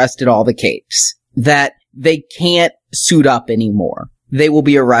cops arrested all the capes, that they can't suit up anymore. They will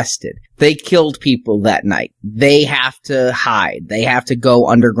be arrested. They killed people that night. They have to hide. They have to go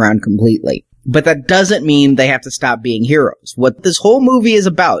underground completely. But that doesn't mean they have to stop being heroes. What this whole movie is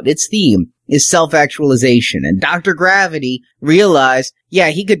about, its theme, is self-actualization. And Dr. Gravity realized, yeah,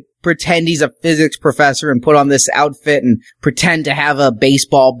 he could pretend he's a physics professor and put on this outfit and pretend to have a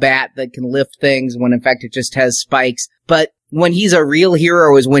baseball bat that can lift things when in fact it just has spikes. But when he's a real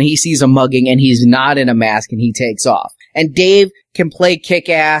hero is when he sees a mugging and he's not in a mask and he takes off. And Dave can play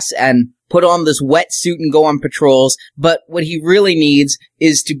Kick-Ass and put on this wetsuit and go on patrols, but what he really needs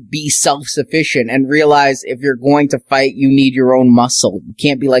is to be self-sufficient and realize if you're going to fight, you need your own muscle. You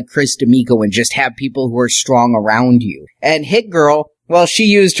can't be like Chris D'Amico and just have people who are strong around you. And Hit Girl, well, she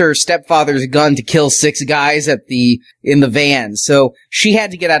used her stepfather's gun to kill 6 guys in the van, so she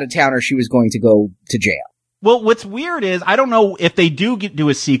had to get out of town or she was going to go to jail. Well, what's weird is, I don't know if they do do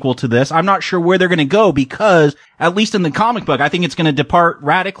a sequel to this. I'm not sure where they're going to go because, at least in the comic book, I think it's going to depart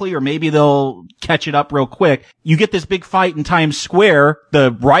radically, or maybe they'll catch it up real quick. You get this big fight in Times Square.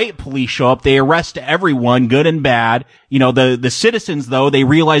 The riot police show up. They arrest everyone, good and bad. The citizens, though, they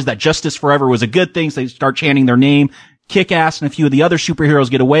realize that Justice Forever was a good thing, so they start chanting their name. Kick-Ass and a few of the other superheroes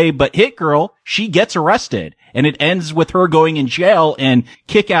get away, but Hit Girl, she gets arrested. And it ends with her going in jail, and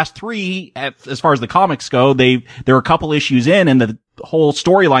Kick-Ass 3, as far as the comics go, there are a couple issues in, and the whole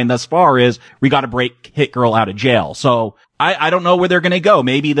storyline thus far is we gotta break Hit Girl out of jail. So I don't know where they're gonna go.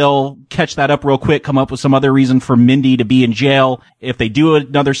 Maybe they'll catch that up real quick, come up with some other reason for Mindy to be in jail if they do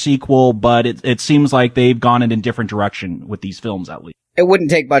another sequel, but it seems like they've gone in a different direction with these films, at least. It wouldn't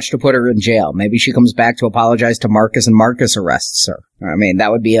take much to put her in jail. Maybe she comes back to apologize to Marcus and Marcus arrests her. I mean,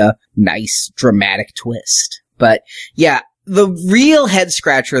 that would be a nice dramatic twist. But yeah, the real head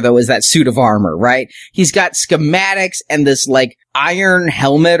scratcher though is that suit of armor, right? He's got schematics and this like iron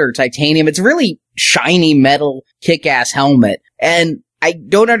helmet or titanium. It's really shiny metal kick-ass helmet. And I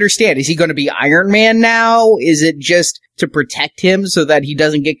don't understand. Is he going to be Iron Man now? Is it just to protect him so that he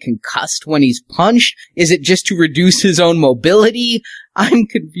doesn't get concussed when he's punched? Is it just to reduce his own mobility? I'm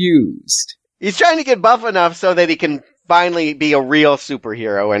confused. He's trying to get buff enough so that he can finally be a real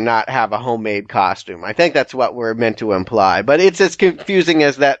superhero and not have a homemade costume. I think that's what we're meant to imply. But it's as confusing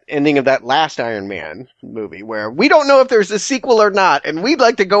as that ending of that last Iron Man movie, where we don't know if there's a sequel or not, and we'd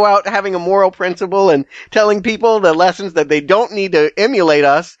like to go out having a moral principle and telling people the lessons that they don't need to emulate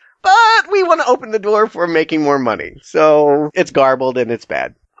us, but we want to open the door for making more money. So it's garbled and it's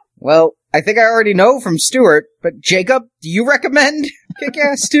bad. Well, I think I already know from Stuart, but Jacob, do you recommend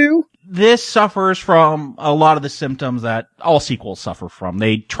Kick-Ass 2? This suffers from a lot of the symptoms that all sequels suffer from.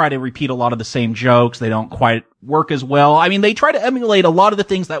 They try to repeat a lot of the same jokes. They don't quite work as well. I mean, they try to emulate a lot of the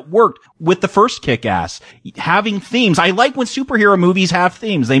things that worked with the first Kick-Ass. Having themes. I like when superhero movies have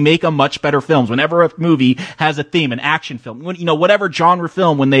themes. They make them much better films. Whenever a movie has a theme, an action film, whatever genre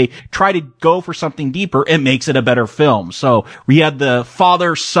film, when they try to go for something deeper, it makes it a better film. So we had the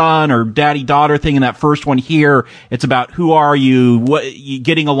father-son or daddy-daughter thing in that first one here. It's about who are you,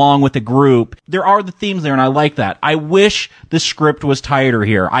 getting along with the group. There are the themes there, and I like that. I wish the script was tighter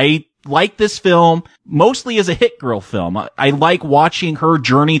here. I like this film mostly as a hit girl film. I like watching her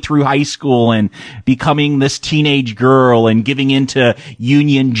journey through high school and becoming this teenage girl and giving into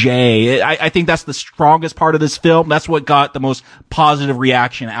Union J. I think that's the strongest part of this film. That's what got the most positive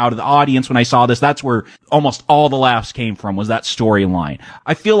reaction out of the audience when I saw this. That's where almost all the laughs came from, was that storyline.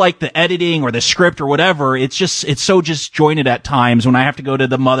 I feel like the editing or the script or whatever, it's so disjointed at times. When I have to go to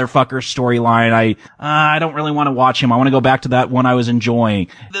the motherfucker storyline, I don't really want to watch him. I want to go back to that one I was enjoying.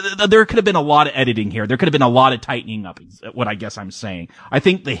 There could have been a lot of editing here. There could have been a lot of tightening up, is what I guess I'm saying. I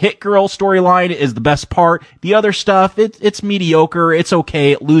think the hit girl storyline is the best part. The other stuff, it's mediocre. It's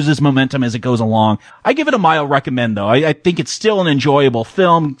okay. It loses momentum as it goes along. I give it a mild recommend, though. I think it's still an enjoyable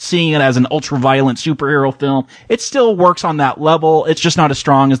film. Seeing it as an ultra-violent superhero film, it still works on that level. It's just not as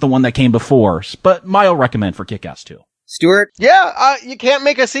strong as the one that came before. But mild recommend for Kick-Ass 2. Stuart? Yeah, you can't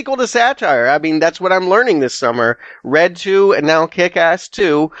make a sequel to satire. I mean, that's what I'm learning this summer. Red 2 and now Kick-Ass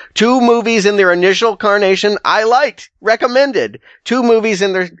 2. 2 movies in their initial incarnation I liked, recommended. 2 movies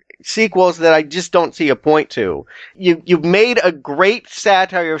in their sequels that I just don't see a point to. You've made a great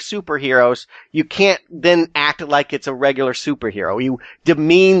satire of superheroes. You can't then act like it's a regular superhero. You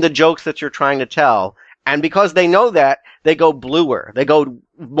demean the jokes that you're trying to tell. And because they know that, they go bluer. They go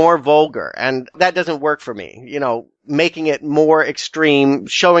more vulgar. And that doesn't work for me. Making it more extreme,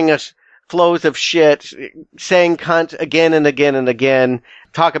 showing us flows of shit, saying cunt again and again and again.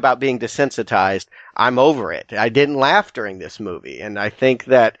 Talk about being desensitized. I'm over it. I didn't laugh during this movie. And I think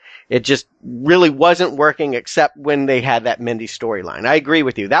that it just really wasn't working except when they had that Mindy storyline. I agree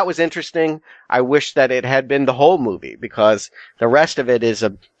with you. That was interesting. I wish that it had been the whole movie because the rest of it is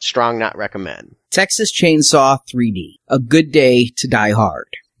a strong not recommend. Texas Chainsaw 3D. A Good Day to Die Hard.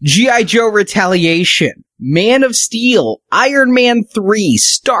 G.I. Joe Retaliation. Man of Steel, Iron Man 3,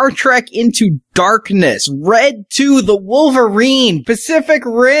 Star Trek Into Darkness, Red 2, The Wolverine, Pacific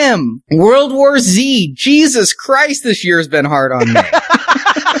Rim, World War Z. Jesus Christ, this year's been hard on me.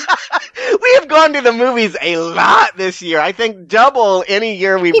 We have gone to the movies a lot this year. I think double any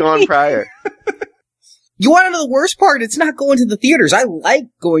year we've gone prior. You want to know the worst part? It's not going to the theaters. I like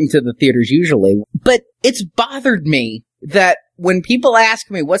going to the theaters usually, but it's bothered me that when people ask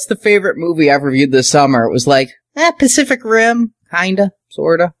me what's the favorite movie I've reviewed this summer, it was like, Pacific Rim, kinda,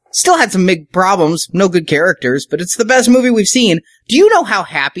 sorta. Still had some big problems, no good characters, but it's the best movie we've seen. Do you know how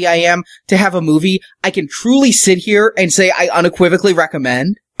happy I am to have a movie I can truly sit here and say I unequivocally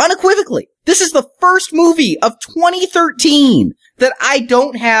recommend? Unequivocally. This is the first movie of 2013 that I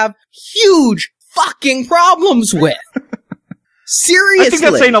don't have huge fucking problems with. Seriously. I think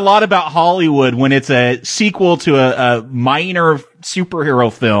that's saying a lot about Hollywood when it's a sequel to a minor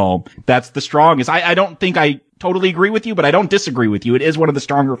superhero film. That's the strongest. I don't think I totally agree with you, but I don't disagree with you. It is one of the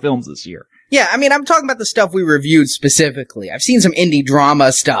stronger films this year. Yeah, I mean, I'm talking about the stuff we reviewed specifically. I've seen some indie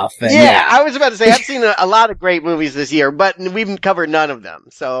drama stuff. And yeah, I was about to say, I've seen a lot of great movies this year, but we've covered none of them.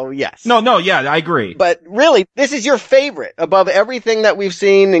 So, yes. No, yeah, I agree. But really, this is your favorite above everything that we've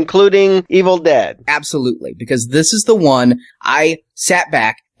seen, including Evil Dead. Absolutely, because this is the one I sat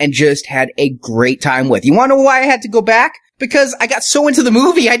back and just had a great time with. You want to know why I had to go back? Because I got so into the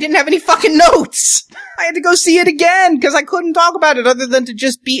movie, I didn't have any fucking notes. I had to go see it again because I couldn't talk about it other than to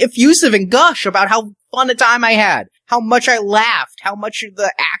just be effusive and gush about how fun a time I had, how much I laughed, how much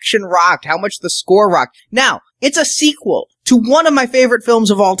the action rocked, how much the score rocked. Now, it's a sequel to one of my favorite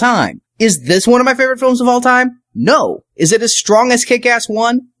films of all time. Is this one of my favorite films of all time? No. Is it as strong as Kick-Ass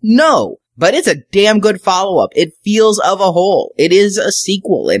 1? No. But it's a damn good follow-up. It feels of a whole. It is a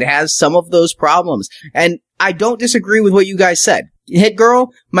sequel. It has some of those problems. And I don't disagree with what you guys said. Hit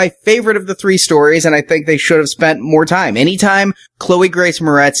Girl, my favorite of the 3 stories, and I think they should have spent more time. Anytime Chloe Grace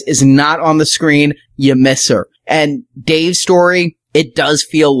Moretz is not on the screen, you miss her. And Dave's story, it does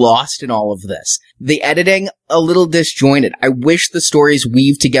feel lost in all of this. The editing, a little disjointed. I wish the stories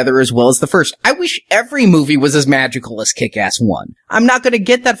weave together as well as the first. I wish every movie was as magical as Kick-Ass 1. I'm not going to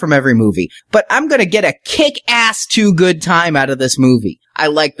get that from every movie, but I'm going to get a Kick-Ass 2 good time out of this movie. I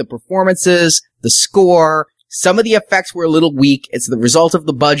like the performances, the score. Some of the effects were a little weak. It's the result of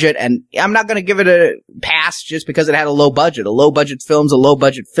the budget, and I'm not going to give it a pass just because it had a low budget. A low-budget film's a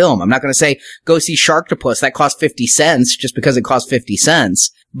low-budget film. I'm not going to say, go see Sharktopus. That cost 50 cents just because it cost 50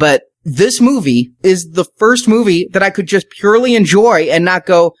 cents. But this movie is the first movie that I could just purely enjoy and not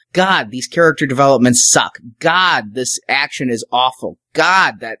go, God, these character developments suck. God, this action is awful.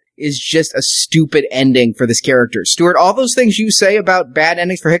 God, that is just a stupid ending for this character. Stuart, all those things you say about bad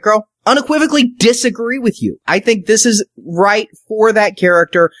endings for Hit Girl, unequivocally disagree with you. I think this is right for that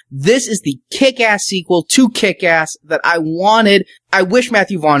character. This is the Kick-Ass sequel to Kick-Ass that I wanted. I wish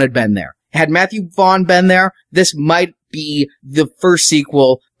Matthew Vaughn had been there. Had Matthew Vaughn been there, this might be the first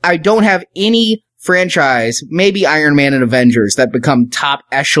sequel. I don't have any franchise, maybe Iron Man and Avengers, that become top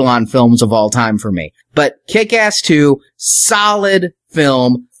echelon films of all time for me. But Kick-Ass 2, solid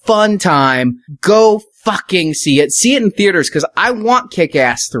film, fun time, go fucking see it. See it in theaters, because I want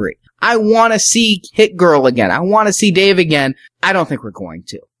Kick-Ass 3. I want to see Hit Girl again. I want to see Dave again. I don't think we're going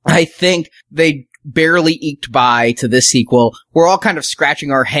to. I think they barely eked by to this sequel. We're all kind of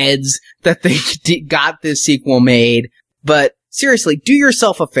scratching our heads that they got this sequel made. But seriously, do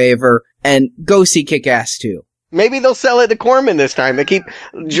yourself a favor and go see Kick-Ass 2. Maybe they'll sell it to Corman this time. They keep,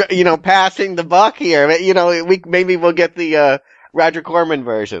 passing the buck here. Maybe we'll get the Roger Corman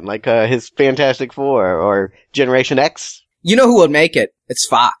version, like his Fantastic Four or Generation X. You know who would make it? It's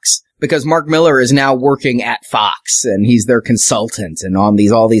Fox. Because Mark Miller is now working at Fox, and he's their consultant and on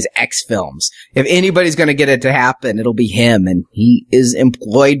all these X films. If anybody's going to get it to happen, it'll be him, and he is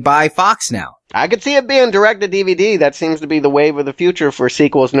employed by Fox now. I could see it being direct-to-DVD. That seems to be the wave of the future for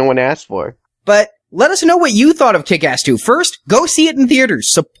sequels no one asked for. But let us know what you thought of Kick-Ass 2. First, go see it in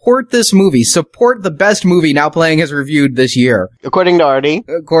theaters. Support this movie. Support the best movie Now Playing as reviewed this year. According to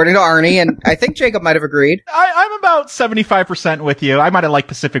Arnie. And I think Jacob might have agreed. I'm about 75% with you. I might have liked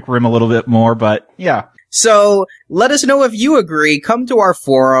Pacific Rim a little bit more, but yeah. So let us know if you agree. Come to our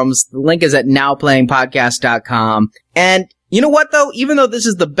forums. The link is at nowplayingpodcast.com. And you know what, though? Even though this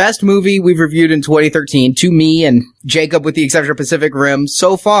is the best movie we've reviewed in 2013, to me and Jacob, with the exception of Pacific Rim,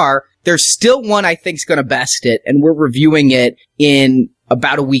 so far, there's still one I think's going to best it, and we're reviewing it in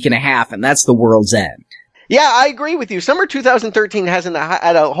about a week and a half, and that's The World's End. Yeah, I agree with you. Summer 2013 hasn't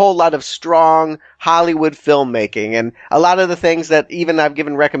had a whole lot of strong Hollywood filmmaking, and a lot of the things that even I've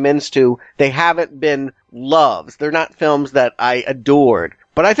given recommends to, they haven't been loves. They're not films that I adored.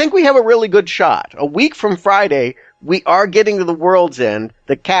 But I think we have a really good shot. A week from Friday, we are getting to The World's End,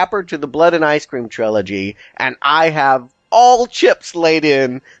 the capper to the Blood and Ice Cream trilogy, and I have all chips laid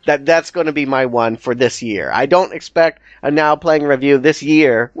in that's going to be my one for this year. I don't expect a Now Playing review this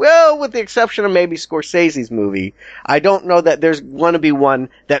year. Well, with the exception of maybe Scorsese's movie. I don't know that there's going to be one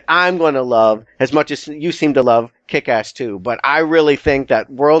that I'm going to love as much as you seem to love Kick-Ass 2. But I really think that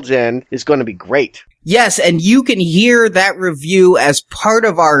World's End is going to be great. Yes, and you can hear that review as part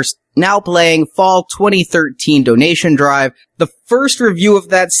of our Now Playing Fall 2013 donation drive. The first review of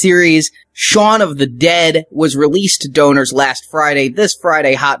that series, Shaun of the Dead, was released to donors last Friday. This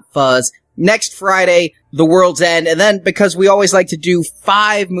Friday, Hot Fuzz. Next Friday, The World's End. And then, because we always like to do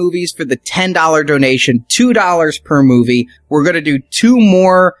 5 movies for the $10 donation, $2 per movie, we're going to do 2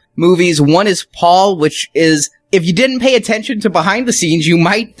 more movies. One is Paul, which is, if you didn't pay attention to behind the scenes, you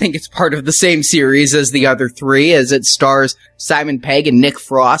might think it's part of the same series as the other 3, as it stars Simon Pegg and Nick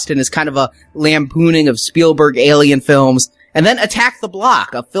Frost and is kind of a lampooning of Spielberg alien films. And then Attack the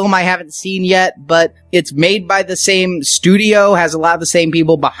Block, a film I haven't seen yet, but it's made by the same studio, has a lot of the same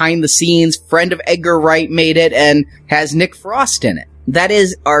people behind the scenes. Friend of Edgar Wright made it and has Nick Frost in it. That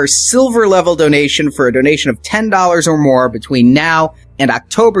is our silver level donation for a donation of $10 or more between now and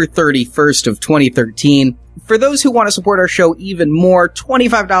October 31st of 2013. For those who want to support our show even more,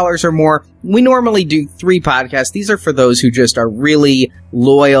 $25 or more, we normally do 3 podcasts. These are for those who just are really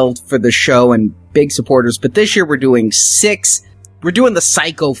loyal for the show and big supporters. But this year we're doing 6. We're doing the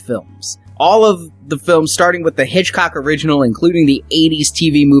Psycho films. All of the films, starting with the Hitchcock original, including the 80s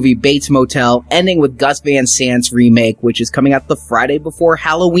TV movie Bates Motel, ending with Gus Van Sant's remake, which is coming out the Friday before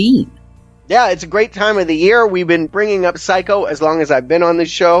Halloween. Yeah, it's a great time of the year. We've been bringing up Psycho as long as I've been on this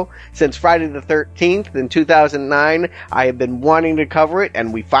show. Since Friday the 13th in 2009, I have been wanting to cover it,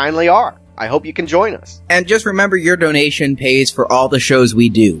 and we finally are. I hope you can join us. And just remember, your donation pays for all the shows we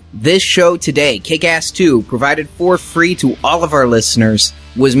do. This show today, Kick-Ass 2, provided for free to all of our listeners.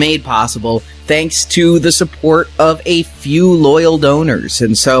 was made possible thanks to the support of a few loyal donors.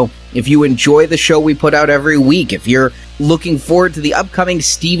 And so, if you enjoy the show we put out every week, if you're looking forward to the upcoming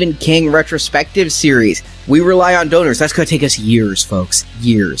Stephen King retrospective series, we rely on donors. That's going to take us years, folks.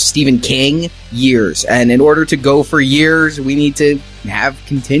 Years. Stephen King, years. And in order to go for years, we need to have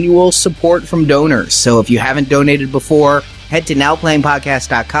continual support from donors. So if you haven't donated before, head to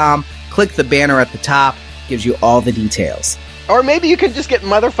nowplayingpodcast.com, click the banner at the top, gives you all the details. Or maybe you can just get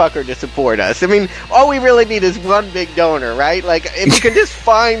Motherfucker to support us. I mean, all we really need is one big donor, right? Like, if you can just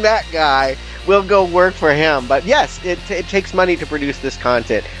find that guy, we'll go work for him. But yes, it takes money to produce this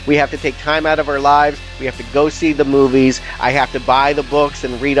content. We have to take time out of our lives. We have to go see the movies. I have to buy the books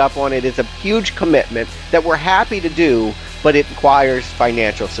and read up on it. It's a huge commitment that we're happy to do, but it requires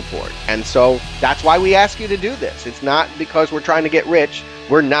financial support. And so that's why we ask you to do this. It's not because we're trying to get rich.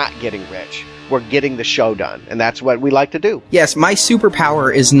 We're not getting rich. We're getting the show done, and that's what we like to do. Yes, my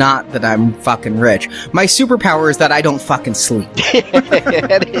superpower is not that I'm fucking rich. My superpower is that I don't fucking sleep.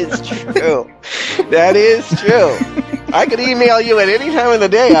 That is true. That is true. I could email you at any time of the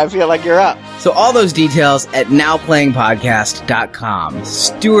day. I feel like you're up. So all those details at nowplayingpodcast.com.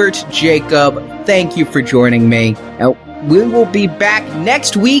 Stuart, Jacob, thank you for joining me. Now, we will be back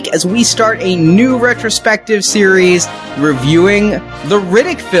next week as we start a new retrospective series reviewing the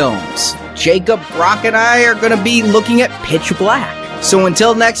Riddick films. Jacob, Brock, and I are going to be looking at Pitch Black. So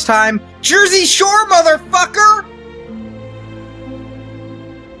until next time, Jersey Shore, motherfucker!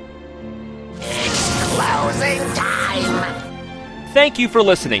 It's closing time! Thank you for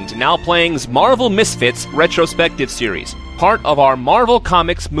listening to Now Playing's Marvel Misfits retrospective series, part of our Marvel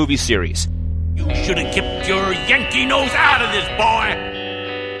Comics movie series. You should have kept your Yankee nose out of this, boy!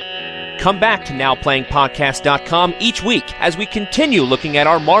 Come back to NowPlayingPodcast.com each week as we continue looking at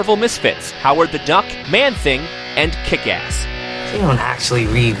our Marvel Misfits, Howard the Duck, Man-Thing, and Kick-Ass. You don't actually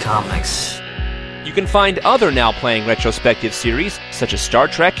read comics. You can find other Now Playing retrospective series, such as Star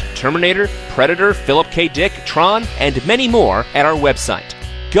Trek, Terminator, Predator, Philip K. Dick, Tron, and many more at our website.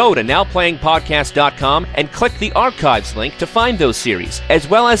 Go to NowPlayingPodcast.com and click the Archives link to find those series, as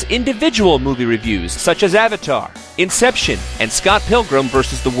well as individual movie reviews such as Avatar, Inception, and Scott Pilgrim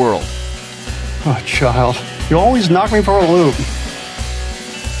vs. the World. Oh, child. You always knock me for a loop.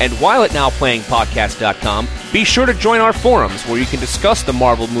 And while at NowPlayingPodcast.com, be sure to join our forums where you can discuss the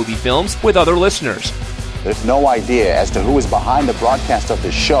Marvel movie films with other listeners. There's no idea as to who is behind the broadcast of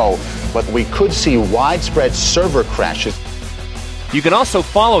the show, but we could see widespread server crashes. You can also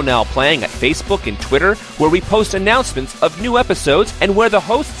follow Now Playing at Facebook and Twitter, where we post announcements of new episodes and where the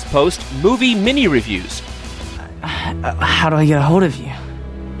hosts post movie mini-reviews. How do I get a hold of you?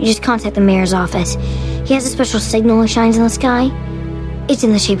 You just contact the mayor's office. He has a special signal that shines in the sky. It's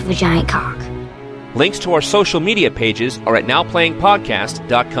in the shape of a giant cock. Links to our social media pages are at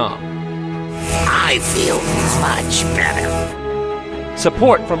NowPlayingPodcast.com. I feel much better.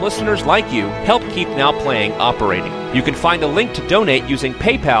 Support from listeners like you help keep Now Playing operating. You can find a link to donate using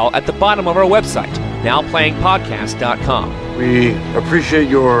PayPal at the bottom of our website, NowPlayingPodcast.com. We appreciate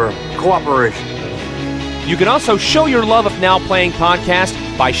your cooperation. You can also show your love of Now Playing Podcast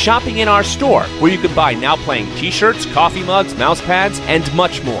by shopping in our store, where you can buy Now Playing t-shirts, coffee mugs, mouse pads, and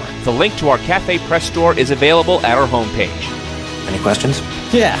much more. The link to our Cafe Press store is available at our homepage. Any questions?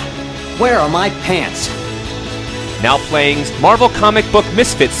 Yeah. Where are my pants? Now Playing's Marvel Comic Book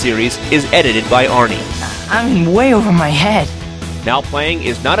Misfits series is edited by Arnie. I'm way over my head. Now Playing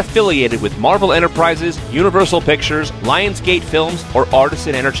is not affiliated with Marvel Enterprises, Universal Pictures, Lionsgate Films, or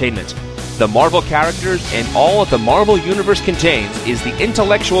Artisan Entertainment. The Marvel characters and all that the Marvel Universe contains is the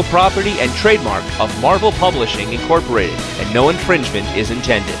intellectual property and trademark of Marvel Publishing Incorporated, and no infringement is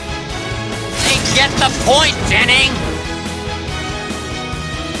intended. They get the point, Jennings!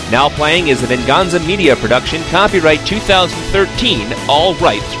 Now Playing is a Venganza Media production, copyright 2013, all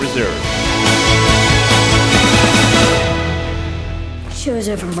rights reserved. Show's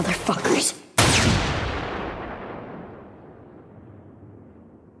over, motherfuckers.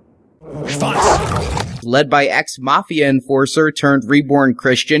 Led by ex-Mafia enforcer turned reborn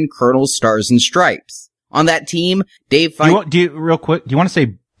Christian, Colonel Stars and Stripes. On that team, Dave real quick, do you want to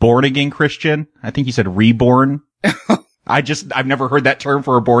say born again Christian? I think you said reborn. I've never heard that term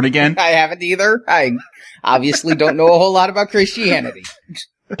for a born again. I haven't either. I obviously don't know a whole lot about Christianity.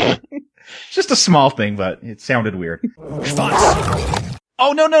 Just a small thing, but it sounded weird.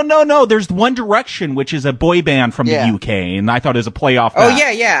 Oh, no. There's One Direction, which is a boy band from the UK, and I thought it was a play off that. Oh,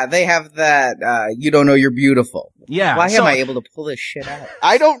 yeah. They have that, You Don't Know You're Beautiful. Yeah. Why am I able to pull this shit out?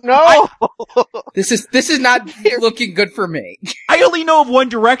 I don't know. This is not looking good for me. I only know of One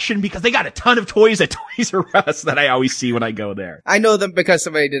Direction because they got a ton of toys at Toys R Us that I always see when I go there. I know them because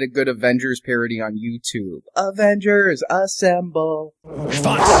somebody did a good Avengers parody on YouTube. Avengers Assemble.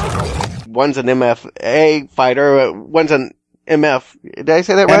 One's an MFA fighter. One's an MF. Did I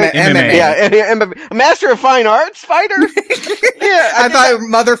say that right? MMA. Yeah, MMA. A Master of Fine Arts fighter? Yeah. I thought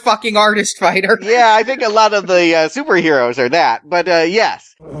motherfucking artist fighter. Yeah, I think a lot of the superheroes are that. But,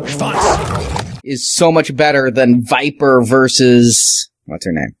 yes. Is so much better than Viper versus... What's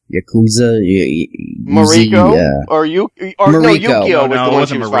her name? Yakuza? Mariko? Yeah. Or Mariko. No, Yukio was the it one wasn't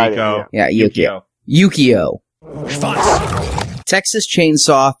she was Mariko. fighting. Yeah, Yukio. Texas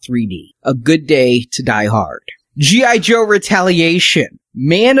Chainsaw 3D. A Good Day to Die Hard. G.I. Joe Retaliation.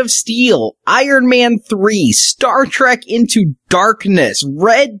 Man of Steel. Iron Man 3. Star Trek Into Darkness.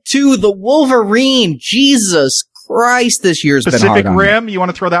 Red 2. The Wolverine. Jesus Christ, this year's been hard Pacific on me. Rim, you want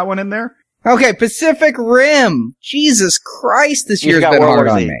to throw that one in there? Okay, Pacific Rim. Jesus Christ, this You've year's got been World hard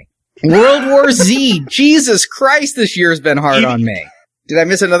War on Z. me. World War Z. Jesus Christ, this year's been hard on me. Did I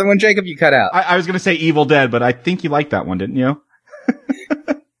miss another one, Jacob? You cut out. I was going to say Evil Dead, but I think you liked that one, didn't you?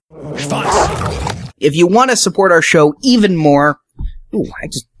 If you want to support our show even more... Ooh, I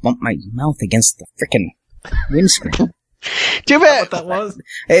just bumped my mouth against the frickin' windscreen. Too bad. What that was?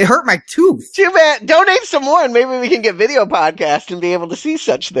 It hurt my tooth. Too bad. Donate some more and maybe we can get video podcast and be able to see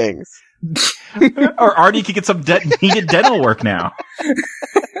such things. Or Artie could get some needed dental work now.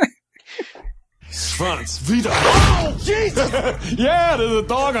 Franz, wieder. Oh, Jesus! Yeah, there's a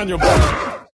dog on your back.